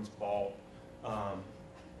 200 pounds, bald.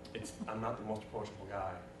 I'm not the most approachable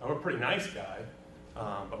guy. I'm a pretty nice guy,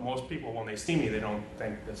 but most people, when they see me, they don't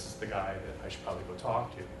think this is the guy that I should probably go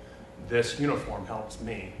talk to. This uniform helps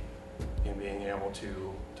me in being able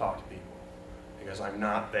to talk to people because I'm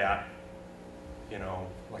not that,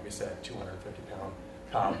 like I said, 250-pound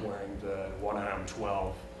cop wearing the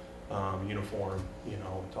 1M12 uniform,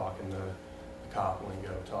 talking the cop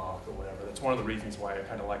lingo talk or whatever. That's one of the reasons why I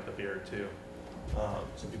kind of like the beard too.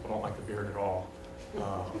 Some people don't like the beard at all.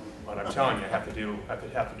 But I'm telling you, I have to do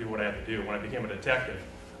what I have to do. When I became a detective,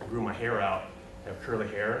 I grew my hair out. I have curly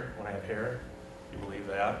hair when I have hair. You believe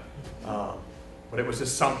that? But it was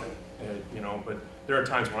just something, But there are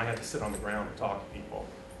times when I have to sit on the ground and talk to people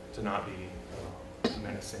to not be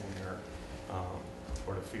menacing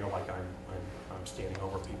or to feel like I'm standing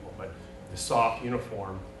over people. But the soft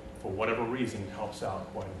uniform, for whatever reason, helps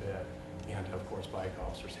out quite a bit. And of course, bike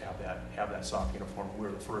officers have that soft uniform.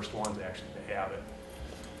 We're the first ones actually to have it.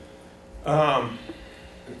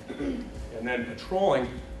 And then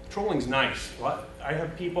patrolling's nice. I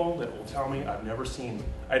have people that will tell me I've never seen.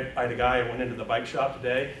 I had a guy I went into the bike shop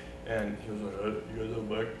today, and he was like, "You guys have a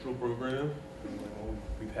bike patrol program?" I'm like, "Well,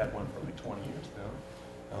 we've had one for like 20 years now,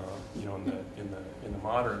 in the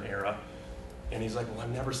modern era." And he's like, "Well,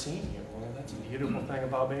 I've never seen you." Well, that's a beautiful thing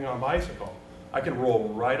about being on a bicycle. I can roll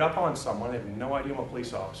right up on someone. They have no idea I'm a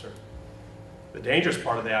police officer. The dangerous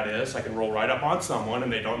part of that is I can roll right up on someone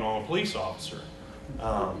and they don't know I'm a police officer.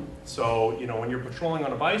 So when you're patrolling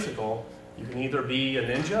on a bicycle, you can either be a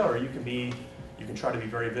ninja or you can try to be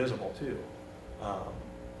very visible too.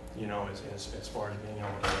 As far as being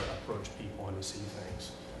able to approach people and to see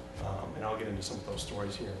things. And I'll get into some of those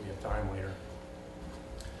stories here if we have time later.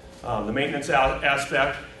 The maintenance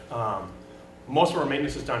aspect. Most of our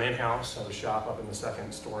maintenance is done in-house. I have a shop up in the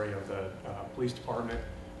second story of the police department.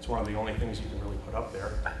 It's one of the only things you can really put up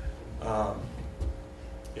there.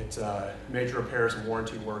 It's major repairs and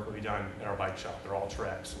warranty work will be done in our bike shop. They're all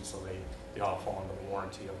Trex, and so they all fall under the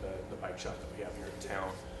warranty of the bike shop that we have here in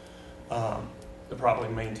town. The properly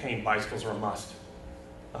maintained bicycles are a must.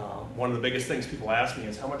 One of the biggest things people ask me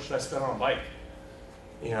is, how much should I spend on a bike?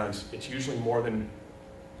 And it's usually more than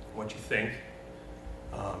what you think.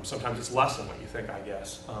 Sometimes it's less than what you think, I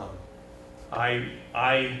guess.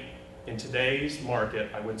 In today's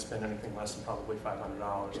market, I wouldn't spend anything less than probably $500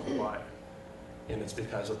 on a bike. And it's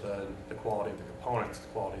because of the quality of the components, the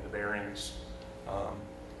quality of the bearings.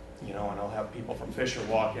 And I'll have people from Fisher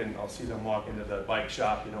walk in, I'll see them walk into the bike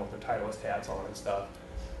shop, with their Titleist hats on and stuff.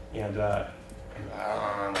 And I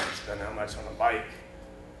don't want to spend that much on a bike.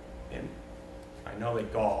 And I know they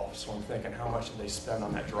golf, so I'm thinking, how much did they spend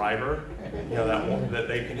on that driver? That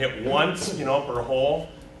they can hit once, per hole,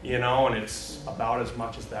 and it's about as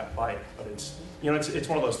much as that bike. But it's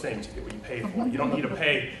one of those things, you get what you pay for. You don't need to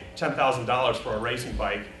pay $10,000 for a racing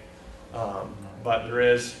bike, but there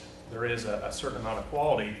is a certain amount of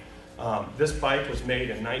quality. This bike was made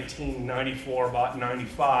in 1994, bought in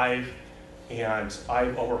 95, and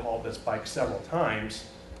I've overhauled this bike several times,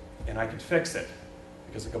 and I could fix it.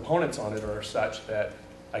 Because the components on it are such that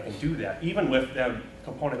I can do that. Even with them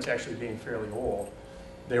components actually being fairly old,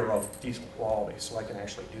 they were of decent quality, so I can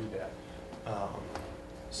actually do that.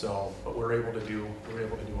 But we're able to do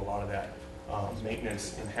a lot of that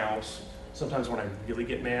maintenance in-house. Sometimes when I really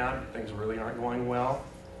get mad, things really aren't going well,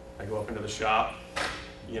 I go up into the shop,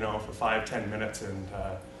 for 5-10 minutes and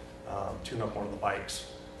tune up one of the bikes,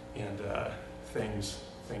 and things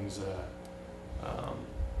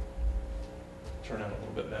turn out a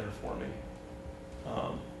little bit better for me.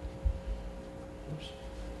 Oops. Of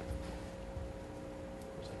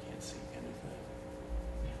course, I can't see anything.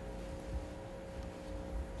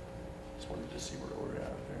 Just wanted to see where we're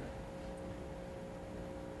at there.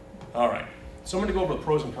 All right. So I'm going to go over the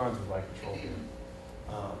pros and cons of bike patrol here.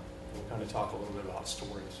 We'll kind of talk a little bit about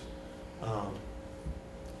stories.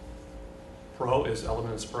 Pro is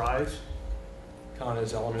element of surprise. Con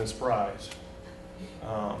is element of surprise.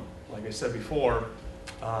 Like I said before,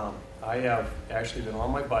 I have actually been on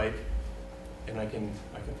my bike, and I can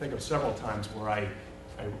think of several times where I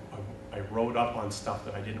rode up on stuff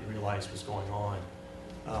that I didn't realize was going on.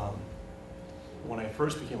 When I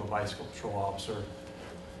first became a bicycle patrol officer,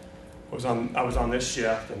 I was on this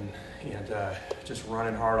shift and just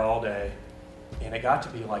running hard all day, And it got to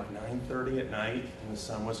be like 9:30 at night, and the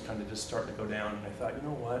sun was kind of just starting to go down. And I thought, you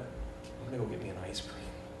know what? I'm gonna go get me an ice cream,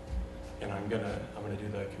 and I'm gonna do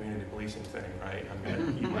the community policing thing, right? I'm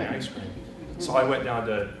gonna eat my ice cream. So I went down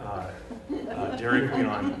to Dairy Queen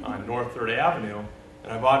on North 3rd Avenue,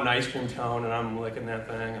 and I bought an ice cream cone, and I'm licking that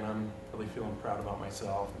thing, and I'm really feeling proud about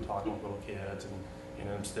myself, and talking with little kids, and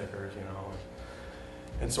handing them stickers, you know.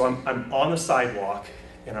 And so I'm on the sidewalk,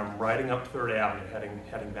 and I'm riding up 3rd Avenue,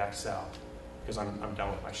 heading back south, because I'm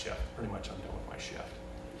done with my shift. Pretty much I'm done with my shift.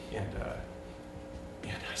 And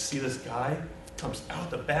I see this guy comes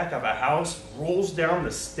out the back of a house, rolls down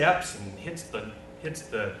the steps, and hits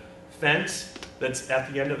the fence that's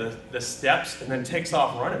at the end of the steps, and then takes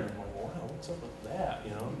off running. I'm like, wow, what's up with that,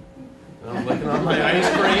 you know? And I'm licking on my ice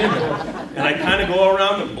cream, and I kind of go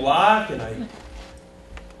around the block, and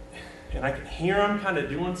I can hear him kind of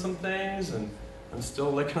doing some things, and I'm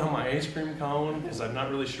still licking on my ice cream cone because I'm not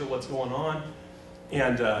really sure what's going on.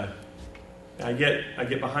 And I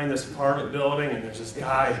get behind this apartment building, and there's this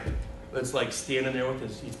guy that's like standing there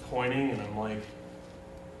with he's pointing, and I'm like,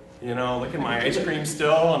 you know, licking my ice cream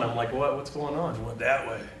still, and I'm like, what's going on? He went that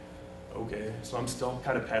way. Okay, so I'm still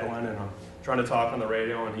kind of pedaling, and I'm trying to talk on the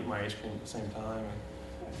radio and eat my ice cream at the same time.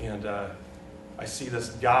 And I see this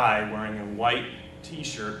guy wearing a white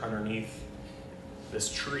t-shirt underneath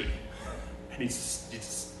this tree, and he's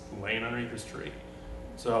just laying underneath this tree.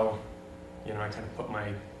 So, you know, I kind of put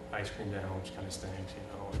my ice cream down, which kind of stinks, you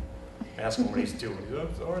know, and ask him what he's doing. He's like,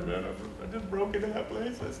 I'm sorry, man, I just broke into that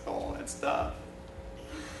place, I stole all that stuff.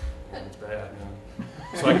 It's bad, man.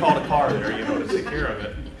 So I called a car there, you know, to take care of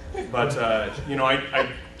it. But, you know,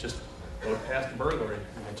 I just rode past the burglary,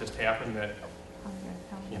 and it just happened that,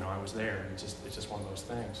 you know, I was there. It's just one of those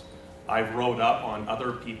things. I rode up on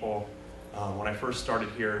other people. When I first started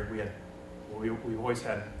here, we always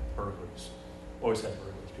had burglaries. Always had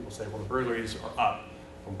burglaries. People say, well, the burglaries are up.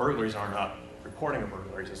 When burglaries aren't up, reporting of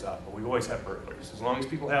burglaries is up. But we've always had burglaries. As long as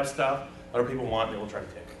people have stuff, other people want, they will try to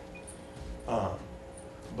take it.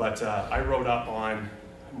 But I rode up on,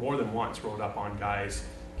 more than once, rode up on guys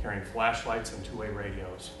carrying flashlights and two-way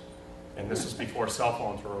radios. And this was before cell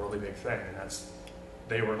phones were a really big thing, and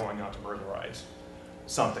they were going out to burglarize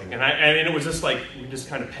something. And it was just like, we just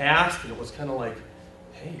kind of passed, and it was kind of like,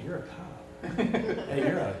 hey, you're a cop. Hey,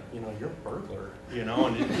 you're a burglar, you know.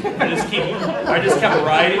 And I just kept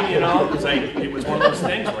riding, you know, because it was one of those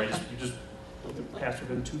things where you just passed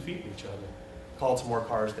within 2 feet of each other. Called some more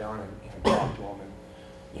cars down and talked to them,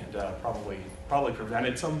 and probably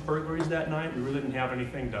prevented some burglaries that night. We really didn't have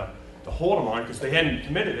anything to hold them on because they hadn't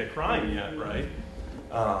committed a crime yet, right?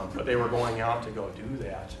 But they were going out to go do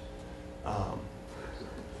that.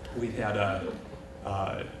 We've had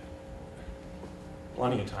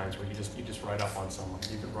plenty of times where you just ride up on someone.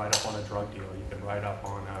 You could ride up on a drug deal. You could ride up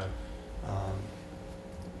on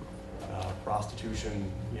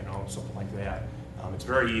prostitution, you know, something like that. It's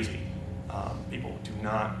very easy. People do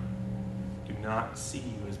not see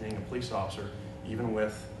you as being a police officer, even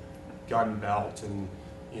with gun belt, and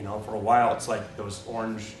you know, for a while it's like those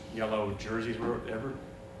orange, yellow jerseys.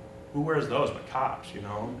 Who wears those but cops? You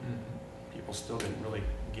know, people still didn't really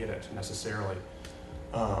get it necessarily.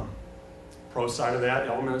 Pro side of that,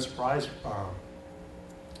 element of surprise,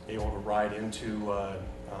 able to ride into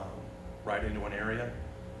an area.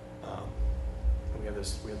 We have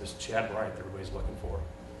this Chad Wright that everybody's looking for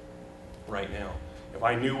right now. If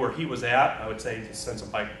I knew where he was at, I would say to send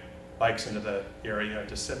some bikes into the area and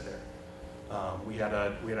just sit there. We had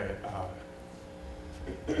a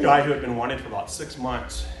guy who had been wanted for about 6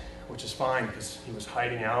 months, which is fine because he was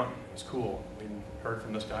hiding out. It was cool. We hadn't heard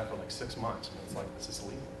from this guy for like 6 months, and it's like, this is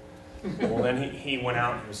illegal. Well, then he went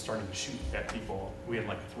out and he was starting to shoot at people. We had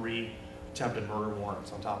like 3 attempted murder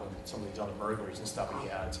warrants on top of some of these other burglaries and stuff he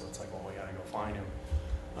had. So it's like, well, we got to go find him.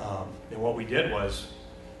 And what we did was,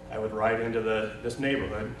 I would ride into this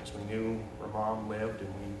neighborhood because we knew where Mom lived,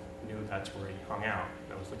 and we knew that's where he hung out.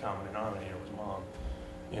 That was the common denominator, was Mom,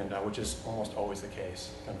 and which is almost always the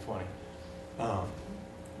case. Kind of funny.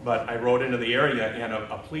 But I rode into the area, and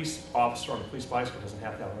a police officer on a police bicycle doesn't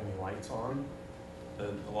have to have any lights on.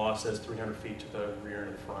 The law says 300 feet to the rear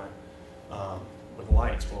and the front with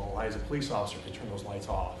lights. Well, I, as a police officer, could turn those lights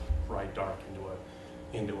off, bright dark,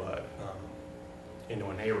 into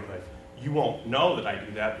a neighborhood. You won't know that I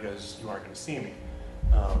do that because you aren't going to see me.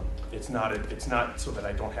 It's not so that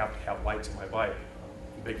I don't have to have lights on my bike.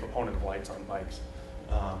 I'm a big proponent of lights on bikes.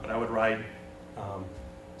 But I would ride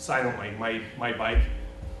silently. My bike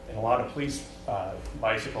and a lot of police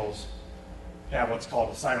bicycles have what's called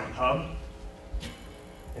a silent hub.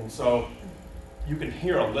 And so you can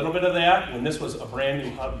hear a little bit of that. When this was a brand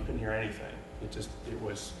new hub, you couldn't hear anything. It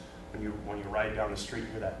was when you ride down the street,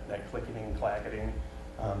 you hear that clicking and clacketing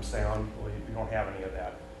sound. Well, you don't have any of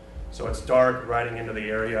that. So it's dark, riding into the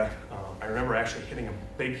area. I remember actually hitting a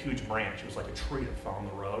big, huge branch. It was like a tree that fell on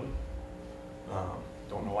the road.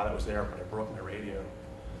 Don't know why that was there, but I broke my radio.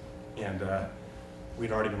 And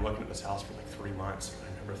we'd already been looking at this house for like 3 months.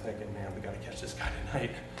 I remember thinking, man, we got to catch this guy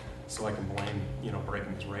tonight, so I can blame,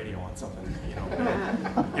 breaking his radio on something,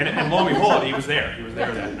 And lo and behold, he was there. He was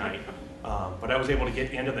there that night. But I was able to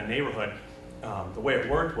get into the neighborhood. The way it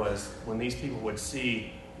worked was when these people would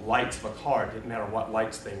see lights of a car, it didn't matter what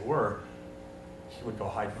lights they were, he would go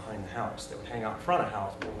hide behind the house. They would hang out in front of the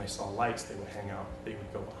house, but when they saw lights, they would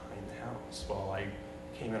go behind the house. Well, I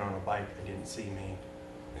came in on a bike, they didn't see me,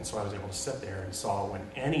 and so I was able to sit there and saw when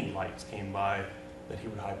any lights came by that he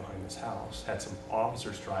would hide behind this house. Had some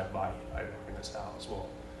officers drive by, he'd hide behind this house. Well,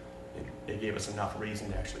 it gave us enough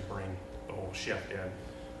reason to actually bring the whole shift in.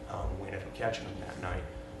 We ended up catching him that night.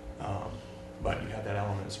 But you have that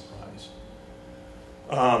element of surprise.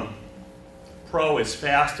 Pro is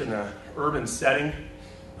fast in an urban setting.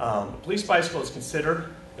 A police bicycle is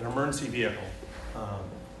considered an emergency vehicle.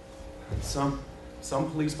 Some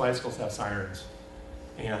police bicycles have sirens,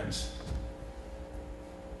 and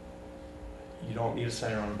you don't need a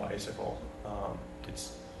siren on a bicycle.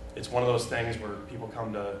 It's one of those things where people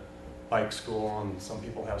come to bike school, and some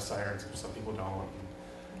people have sirens and some people don't.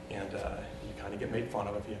 And you kind of get made fun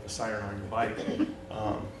of if you have a siren on your bike.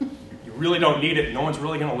 You really don't need it. No one's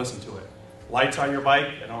really going to listen to it. Lights on your bike,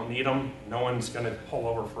 I don't need them. No one's going to pull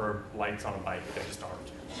over for lights on a bike. They just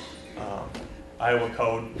aren't. Iowa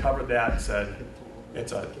code covered that, said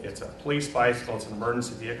it's a police bicycle, it's an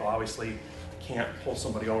emergency vehicle. Obviously, can't pull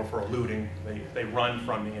somebody over for a looting. They run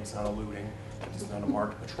from me, it's not a looting. It's not a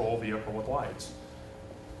marked patrol vehicle with lights.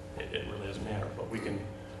 It really doesn't matter, but we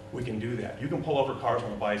can do that. You can pull over cars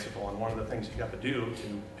on a bicycle, and one of the things you have to do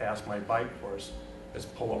to pass my bike course is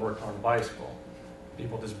pull over a car on a bicycle.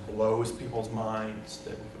 People just blows people's minds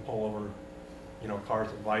that we can pull over, cars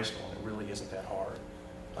with a bicycle, and it really isn't that hard.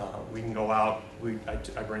 We can go out.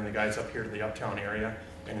 I bring the guys up here to the Uptown area,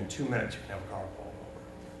 and in 2 minutes you can have a car pulled over.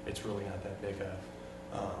 It's really not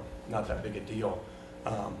that big a deal.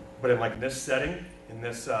 But in like this setting, in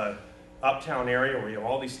this Uptown area where you have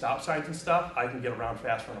all these stop signs and stuff, I can get around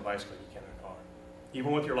faster on a bicycle than you can in a car.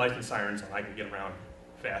 Even with your license sirens on, I can get around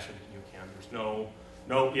faster than you can. There's no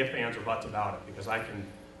ifs, ands, or buts about it, because I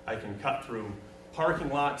can cut through parking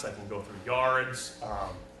lots, I can go through yards,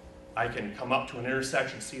 I can come up to an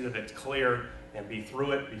intersection, see that it's clear, and be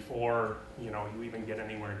through it before you even get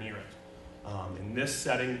anywhere near it. In this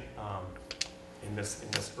setting, in this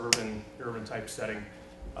urban type setting,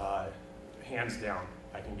 hands down,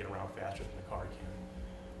 I can get around faster than the car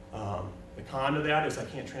can. The con to that is I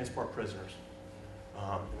can't transport prisoners,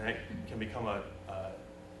 and that can become a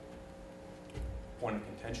point of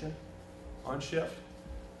contention on shift.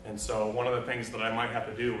 And so one of the things that I might have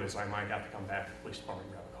to do is I might have to come back to the police department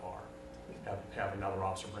and grab a car, have another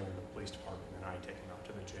officer bring him to the police department, and I take him out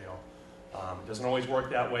to the jail. It doesn't always work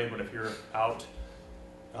that way, but if you're out,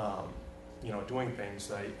 doing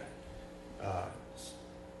things,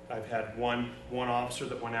 I've had one officer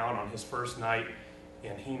that went out on his first night,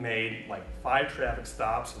 and he made like 5 traffic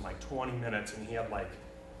stops in like 20 minutes, and he had like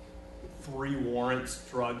 3 warrants,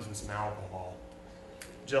 drugs, and some alcohol.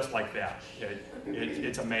 Just like that.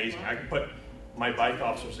 It's amazing. I can put my bike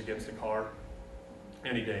officers against a car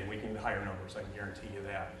any day. We can hire numbers, I can guarantee you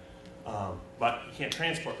that. But you can't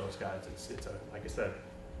transport those guys. It's a, like I said,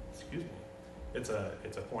 excuse me, it's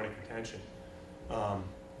a point of contention.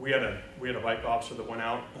 We had a bike officer that went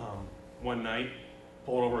out one night,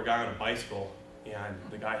 pulled over a guy on a bicycle, and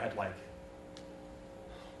the guy had like,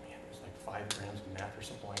 it was like 5 grams of meth or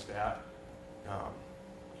something like that.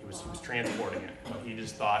 He was transporting it, but he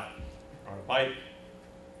just thought, on a bike,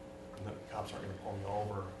 the cops aren't going to pull me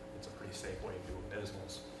over. It's a pretty safe way of doing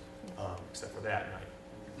business, except for that night.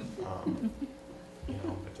 But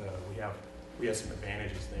we have some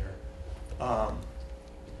advantages there.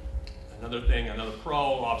 Another pro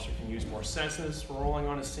officer can use more senses for rolling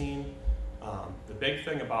on a scene. The big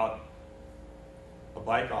thing about a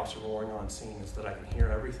bike officer rolling on scene is that I can hear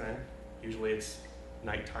everything. Usually it's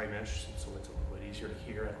nighttime-ish, so it's a little bit easier to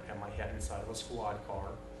hear. I don't have my head inside of a squad car.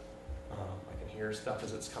 I can hear stuff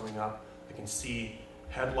as it's coming up. I can see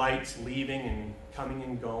headlights leaving and coming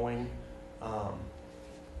and going.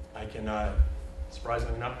 I can,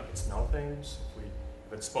 surprisingly enough, I can smell things.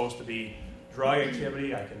 If it's supposed to be drug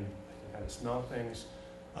activity, I can kind of smell things.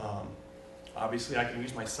 Obviously, I can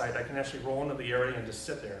use my sight. I can actually roll into the area and just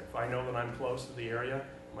sit there. If I know that I'm close to the area,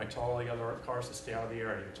 I might tell all the other cars to stay out of the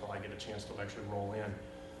area until I get a chance to actually roll in.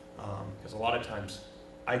 Because a lot of times,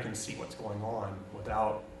 I can see what's going on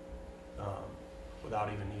without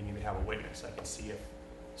even needing to have a witness. I can see if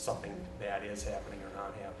something bad is happening or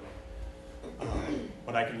not happening.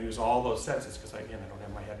 But I can use all those senses because, again, I don't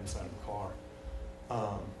have my head inside of the car.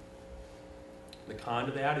 The con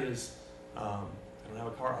to that is I don't have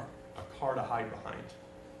a car to hide behind.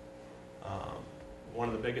 One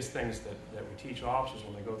of the biggest things that we teach officers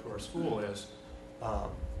when they go through our school is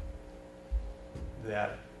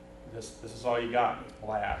that this is all you got,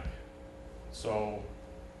 black. So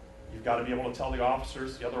you've got to be able to tell the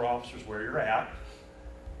other officers where you're at,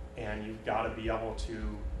 and you've got to be able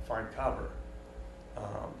to find cover.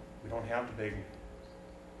 We don't have the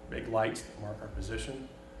big lights that mark our position.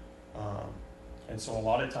 And so a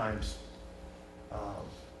lot of times,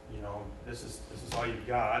 this is all you've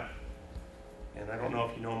got. And I don't know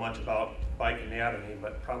if you know much about bike anatomy,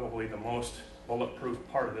 but probably the most bulletproof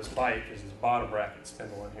part of this bike is this bottom bracket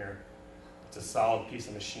spindle in here. It's a solid piece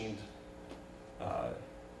of machined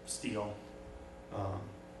steel.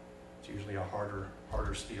 It's usually a harder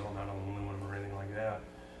steel, not aluminum or anything like that.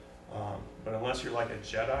 But unless you're like a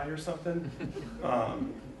Jedi or something,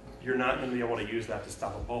 you're not going to be able to use that to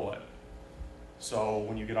stop a bullet. So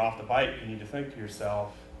when you get off the bike, you need to think to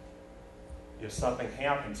yourself, if something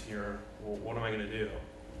happens here, well, what am I going to do?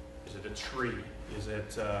 Is it a tree? Is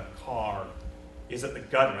it a car? Is it the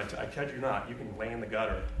gutter? I kid you not, you can lay in the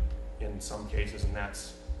gutter in some cases, and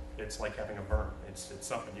it's like having a burn. It's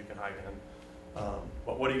something you can hide in.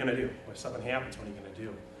 But what are you going to do? If something happens, what are you going to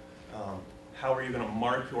do? How are you going to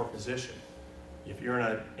mark your position? If you're in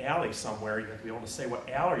an alley somewhere, you have to be able to say what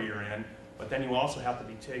alley you're in, but then you also have to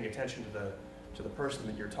be paying attention to the person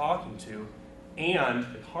that you're talking to and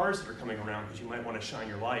the cars that are coming around, because you might want to shine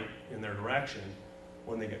your light in their direction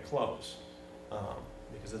when they get close.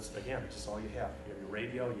 Because it's just all you have. You have your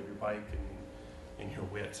radio, you have your bike, and your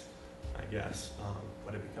wit, I guess.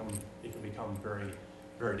 But it can become very,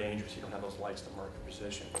 very dangerous. You don't have those lights to mark your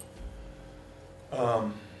position.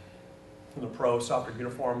 The pro softer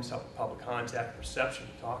uniforms help with public contact perception.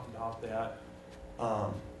 We talked about that.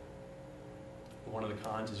 One of the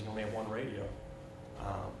cons is you only have one radio.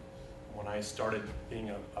 When I started being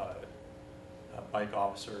a bike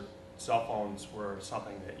officer, cell phones were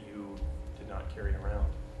something that you did not carry around,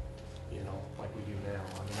 like we do now.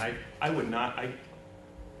 I mean, I would not,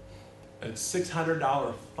 a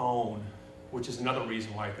 $600 phone, which is another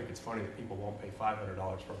reason why I think it's funny that people won't pay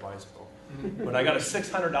 $500 for a bicycle. But I got a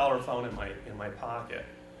 $600 phone in my pocket,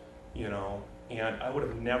 and I would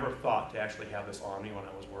have never thought to actually have this on me when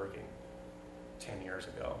I was working 10 years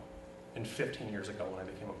ago. And 15 years ago when I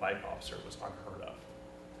became a bike officer, it was unheard of.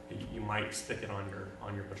 You might stick it on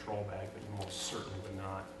your patrol bag, but you most certainly would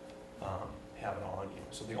not have it on you.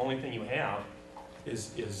 So the only thing you have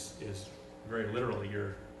is very literally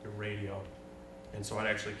your radio. And so I'd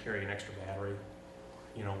actually carry an extra battery,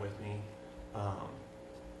 with me.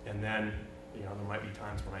 And then, there might be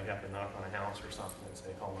times when I have to knock on a house or something and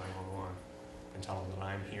say, call 911 and tell them that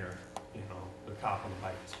I'm here. The cop on the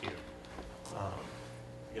bike is here.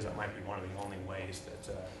 Because that might be one of the only ways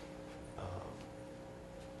that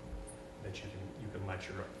that you can let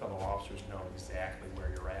your fellow officers know exactly where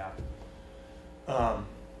you're at.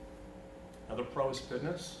 Another pro is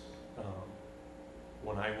fitness.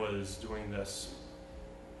 When I was doing this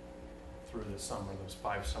through the summer, those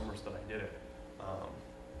 5 summers that I did it,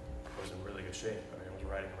 I was in really good shape. I mean, I was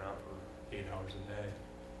riding around for 8 hours a day.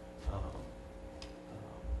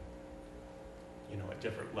 At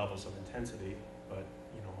different levels of intensity, but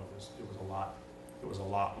it was a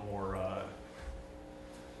lot more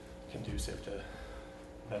conducive to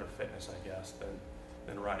better fitness, I guess,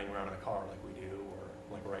 than riding around in a car like we do,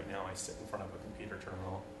 or like right now I sit in front of a computer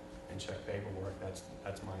terminal and check paperwork. That's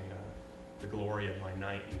my the glory of my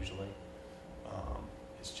night usually,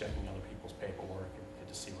 is checking other people's paperwork and get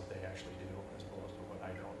to see what they actually do as opposed to what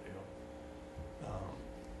I don't do.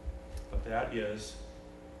 But that is.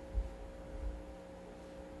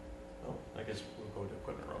 I guess we'll go to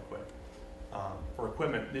equipment real quick. For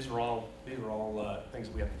equipment, these are all things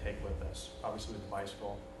that we have to take with us. Obviously, with the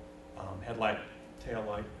bicycle, headlight, tail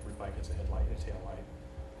light. Every bike has a headlight and a tail light.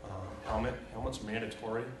 Helmet's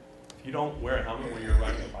mandatory. If you don't wear a helmet when you're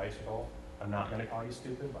riding a bicycle, I'm not going to call you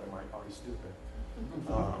stupid, but I might call you stupid.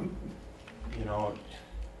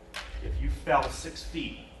 If you fell 6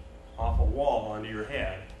 feet off a wall onto your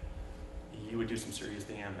head, you would do some serious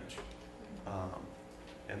damage.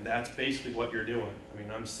 And that's basically what you're doing. I mean,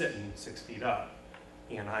 I'm sitting 6 feet up,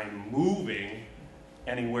 and I'm moving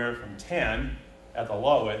anywhere from 10 at the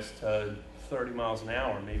lowest to 30 miles an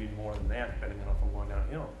hour, maybe more than that, depending on if I'm going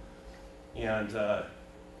downhill. And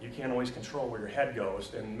you can't always control where your head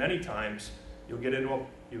goes. And many times,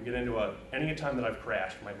 any time that I've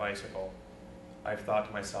crashed my bicycle, I've thought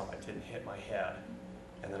to myself, I didn't hit my head,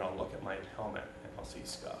 and then I'll look at my helmet and I'll see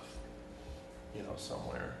scuff,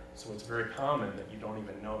 somewhere. So it's very common that you don't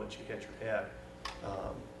even know that you hit your head.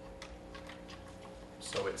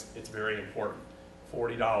 So it's very important.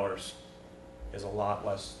 $40 is a lot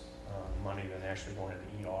less money than actually going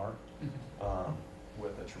to the ER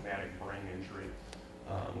with a traumatic brain injury,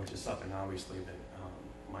 which is something obviously that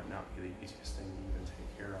might not be the easiest thing to even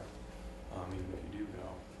take care of, even if you do go.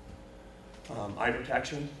 Eye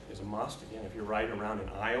protection is a must. Again, if you're riding around in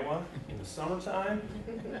Iowa in the summertime,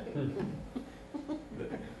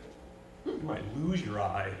 you might lose your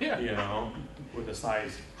eye, with the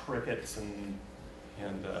size of crickets and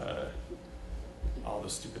all the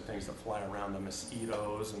stupid things that fly around, the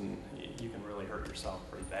mosquitoes, and you can really hurt yourself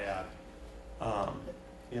pretty bad.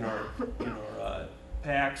 In our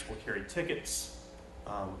packs, we'll carry tickets,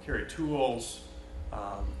 we'll carry tools.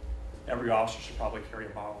 Every officer should probably carry a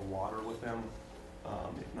bottle of water with them,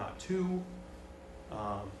 if not two.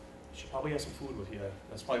 You should probably have some food with you.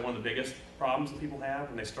 That's probably one of the biggest problems that people have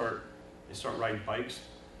when they start riding bikes,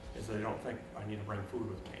 is they don't think, I need to bring food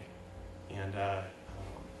with me. And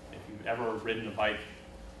if you've ever ridden a bike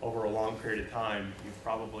over a long period of time, you've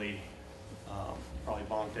probably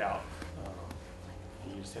bonked out.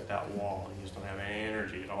 And you just hit that wall and you just don't have any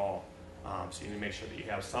energy at all. So you need to make sure that you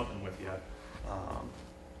have something with you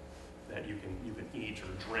that you can eat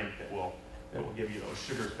or drink that will give you those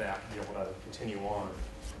sugars back to be able to continue on.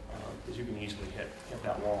 Because you can easily hit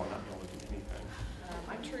that wall and not be able to do anything.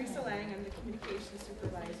 I'm Teresa Lang. I'm the communications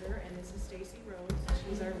supervisor, and this is Stacy Rhodes.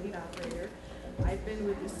 She's our lead operator. I've been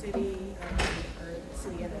with the city,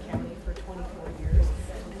 and the county for 24 years.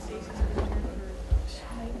 And Stacy's been here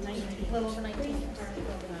for 19. A little over 19 years.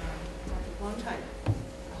 Long time to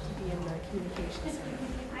be in the communications center.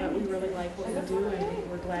 But we really like what we do,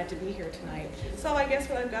 and we're glad to be here tonight. So I guess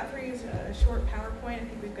what I've got for you is a short PowerPoint. I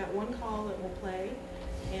think we've got one call that we'll play,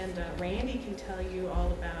 and Randy can tell you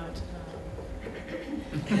all about.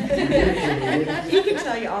 He can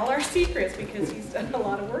tell you all our secrets because he's done a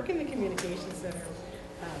lot of work in the communications center,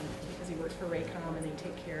 because he works for Raycom, and they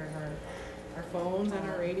take care of our phones and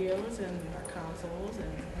our radios and our consoles,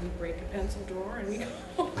 and we break a pencil drawer and we go.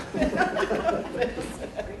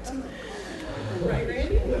 Right,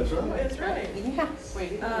 Randy? That's right. That's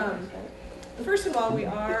right. Yeah. First of all, we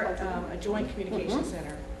are a joint communications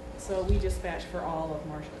center. So we dispatch for all of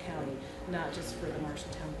Marshall County, not just for the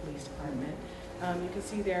Marshalltown Police Department. You can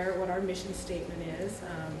see there what our mission statement is.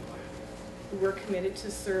 We're committed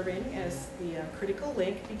to serving as the critical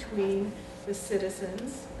link between the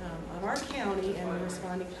citizens of our county and the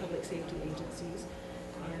responding public safety agencies.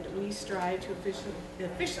 And we strive to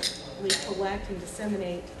efficiently collect and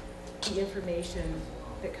disseminate the information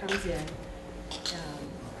that comes in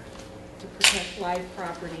to protect life,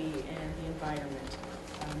 property, and the environment.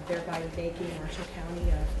 Thereby making Marshall County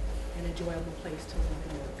an enjoyable place to live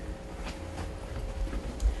and work.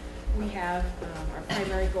 We have, our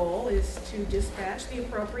primary goal is to dispatch the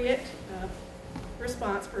appropriate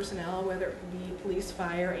response personnel, whether it be police,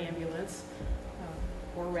 fire, ambulance,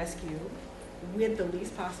 or rescue, with the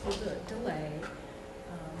least possible delay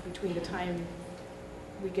between the time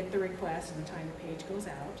we get the request and the time the page goes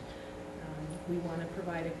out. We want to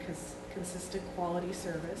provide a consistent quality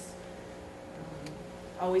service.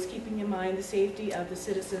 Always keeping in mind the safety of the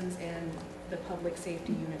citizens and the public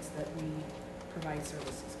safety units that we provide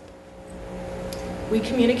services with. We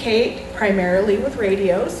communicate primarily with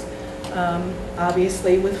radios,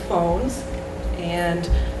 obviously with phones, and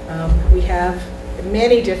we have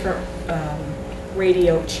many different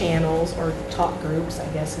radio channels, or talk groups, I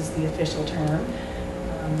guess is the official term.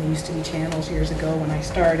 There used to be channels years ago when I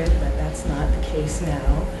started, but that's not the case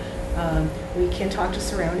now. We can talk to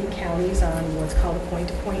surrounding counties on what's called a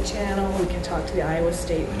point-to-point channel. We can talk to the Iowa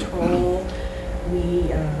State Patrol. We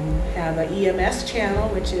have an EMS channel,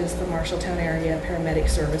 which is the Marshalltown Area Paramedic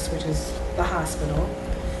Service, which is the hospital.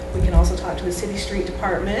 We can also talk to the city street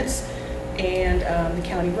departments and the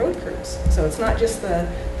county road crews. So it's not just the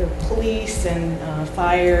police and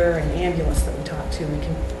fire and ambulance that we talk to. We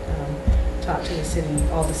can talk to the city,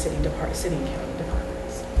 all the city and county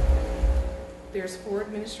departments. There's 4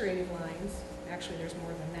 administrative lines. Actually, there's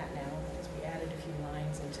more than that now because we added a few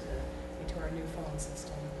lines into our new phone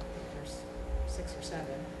system. I think there's 6 or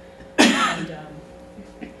 7.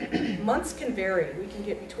 And months can vary. We can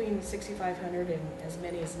get between 6,500 and as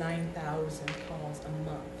many as 9,000 calls a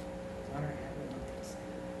month on our admin lines.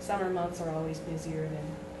 Summer months are always busier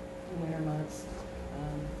than winter months.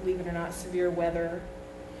 Believe it or not, severe weather.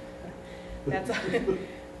 That's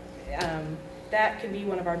that can be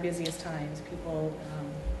one of our busiest times. People,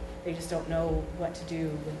 they just don't know what to do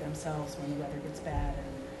with themselves when the weather gets bad,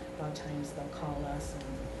 and a lot of times they'll call us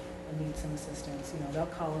and need some assistance. You know, they'll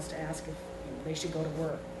call us to ask if they should go to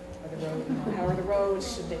work. Or the road, you know, how are the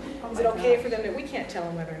roads? Should they, is it okay for them to, we can't tell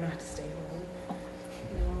them whether or not to stay home,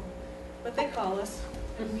 you know. But they call us,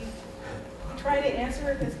 and we try to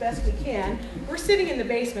answer it as best we can. We're sitting in the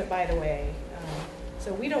basement, by the way,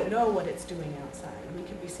 so we don't know what it's doing outside. We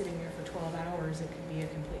could be sitting there for 12 hours. It could be a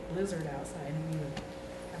complete blizzard outside, and we would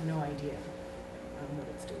have no idea what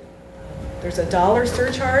it's doing. There's a dollar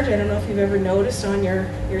surcharge. I don't know if you've ever noticed on your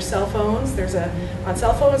cell phones. On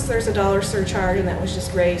cell phones, there's a dollar surcharge, and that was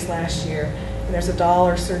just raised last year. And there's a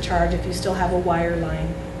dollar surcharge if you still have a wire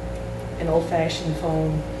line, an old-fashioned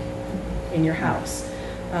phone in your house.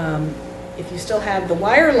 If you still have the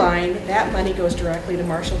wire line, that money goes directly to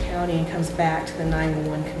Marshall County and comes back to the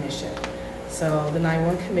 911 Commission. So the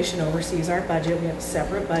 911 Commission oversees our budget. We have a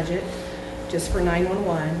separate budget just for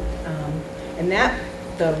 911. And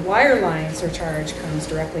the wire line surcharge comes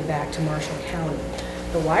directly back to Marshall County.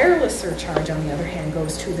 The wireless surcharge, on the other hand,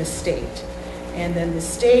 goes to the state. And then the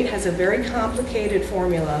state has a very complicated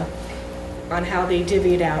formula on how they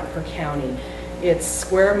divvy it out per county. It's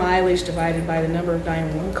square mileage divided by the number of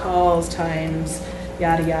 911 calls times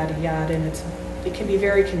yada, yada, yada, and it can be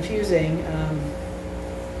very confusing.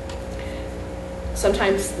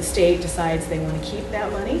 Sometimes the state decides they want to keep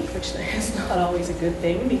that money, which is not always a good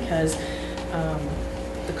thing, because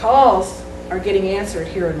the calls are getting answered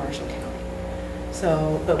here in Marshall County.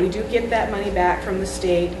 So, but we do get that money back from the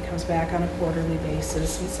state. It comes back on a quarterly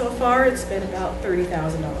basis, and so far it's been about $30,000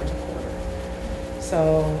 a quarter.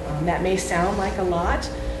 So that may sound like a lot,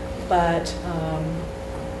 but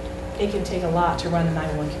it can take a lot to run a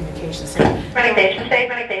 911 communication system. Medication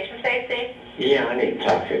safety. Yeah, I need to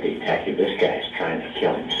talk to a detective. This guy's trying to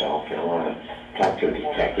kill himself, and I want to talk to a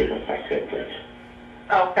detective if I could, please.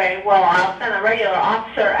 Okay, well, I'll send a regular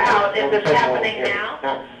officer out. Is this happening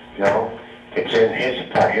now? No, it's in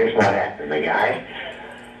his part. Here's what happened. The guy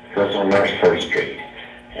goes on North 1st Street,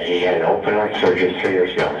 and he had an open heart surgery 3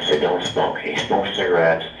 years ago, and they said don't smoke. He smoked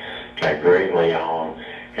cigarettes, got gravely on,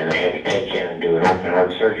 and they had to take him and do an open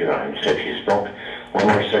heart surgery on him. Said if you smoke one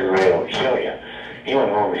more cigarette, it'll kill you. He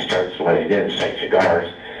went home, he started what he did, say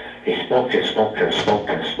cigars. He smoked and smoked and smoked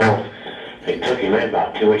and smoked. They took him in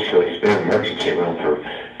about 2 weeks ago. He's been in the emergency room for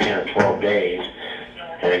 10 or 12 days.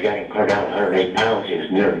 And they got him clear down 108 pounds. He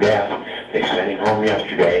was near death. They sent him home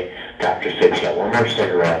yesterday. Doctor said, if you got one more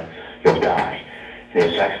cigarette, you'll die. And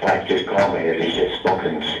his ex-wife just called me that he's just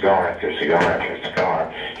smoking cigar after cigar after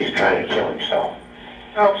cigar. He's trying to kill himself.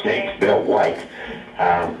 His name's Bill White.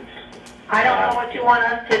 I don't know what you want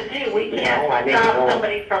us to do. We can't stop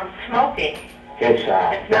somebody from smoking. It's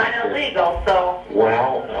not illegal, so...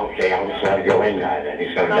 Well, okay, I'll just let it go in guy then.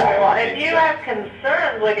 He's going to die. Well, if you have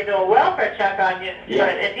concerns, we can do a welfare check on you. Yeah.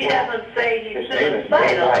 But if he doesn't say he's His name is Bill White.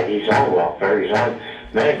 suicidal... He's on welfare. He's on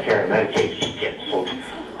Medicare and Medicaid. He's getting sold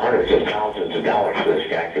hundreds of thousands of dollars for this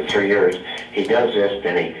guy for 3 years. He does this,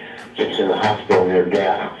 then he gets in the hospital near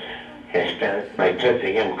death. They took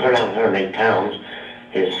him clear down 108 pounds.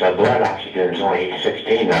 His blood oxygen is only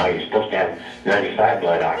 16 now. He's supposed to have 95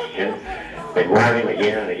 blood oxygen. They warn him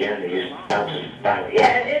again and again, and he just bounces back.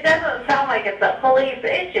 Yeah, it doesn't sound like it's a police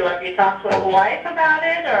issue. Have you talked to his wife about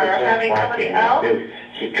it, or having somebody else?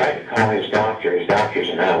 She tried to call his doctor. His doctor's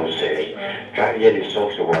in Iowa City. Tried to get his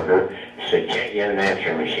social worker. Said can't get an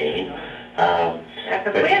answering machine.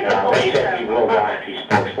 Because we have the police. They said he will die if he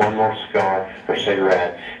smokes one more cigar or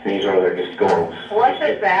cigarette, and he's over there just going. What's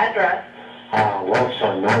his address? Well, it's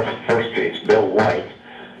on North 1st Street. It's Bill White.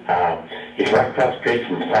 He's right across the street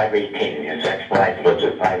from 518. His ex-wife lives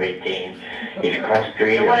at 518. He's across the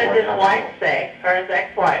street. And what did his wife say, or his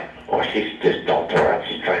ex-wife? Well, she's just don't tell her.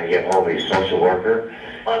 She's trying to get hold of his social worker.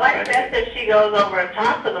 Well, it might be best if she goes over and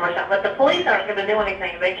talks to them or something, but the police aren't going to do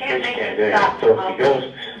anything. They can't make him stop So if smoking. he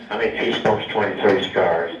goes, I mean, if he smokes 20, 30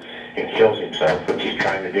 cigars and kills himself, which he's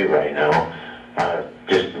trying to do right now,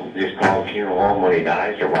 just call a funeral home when he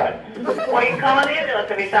dies, or what? Well, you can call an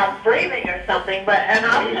ambulance if he stops breathing or something, but an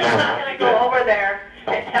officer's not going to go over there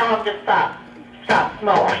and tell him to stop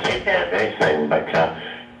smoking. Can't do anything, but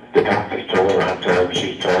the doctor's told her, I've told him,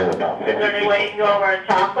 she's told him about 50 Is there any way you can go over and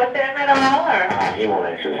talk with him at all, or? He won't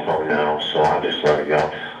answer the phone now, so I'll just let it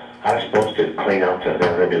go. I was supposed to clean out the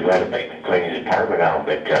renovate and clean his apartment out,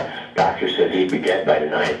 but doctor says he'd be dead by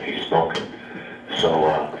tonight if he's smoking.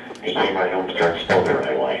 So he came right home and started smoking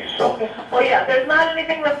right away, so. Well, yeah, there's not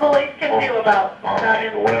anything the police can do about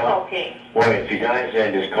him Well, smoking. well, if he dies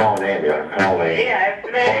then, just call an ambulance, call a. Yeah,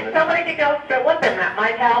 if somebody could go sit with him, that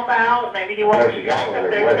might help out. Maybe he won't, There's a guy over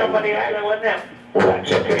if there there's with him. somebody over there with him. Well,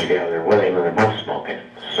 that's it, there's a guy there with him, and they're both smoking,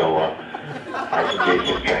 so, I said, he's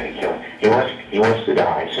just trying to kill him. He wants to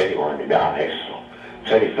die, he said he wanted to die, so.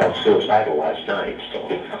 Said he felt suicidal last night, so.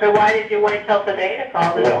 Okay, why did you wait till today to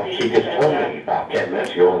call this? Well, she just told me about 10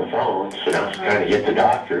 minutes ago on the phone, so now she's trying to get the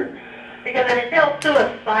doctor. Because if he feels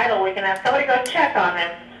suicidal, we can have somebody go check on him.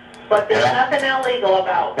 But there's nothing illegal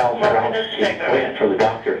about smoking a She's cigarette. waiting for the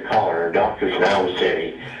doctor to call her. Her doctor's in Iowa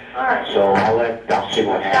City. All right. So I'll see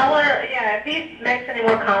what Tell happens. her, yeah, if he makes any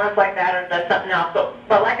more comments like that or does something else.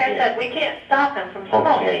 But like I said, we can't stop him from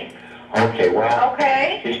smoking. Okay, well,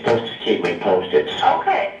 Okay? you're supposed to keep me posted. So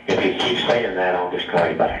Okay. if you keep saying that, I'll just call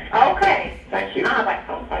you back. Okay. Thank you. Bye.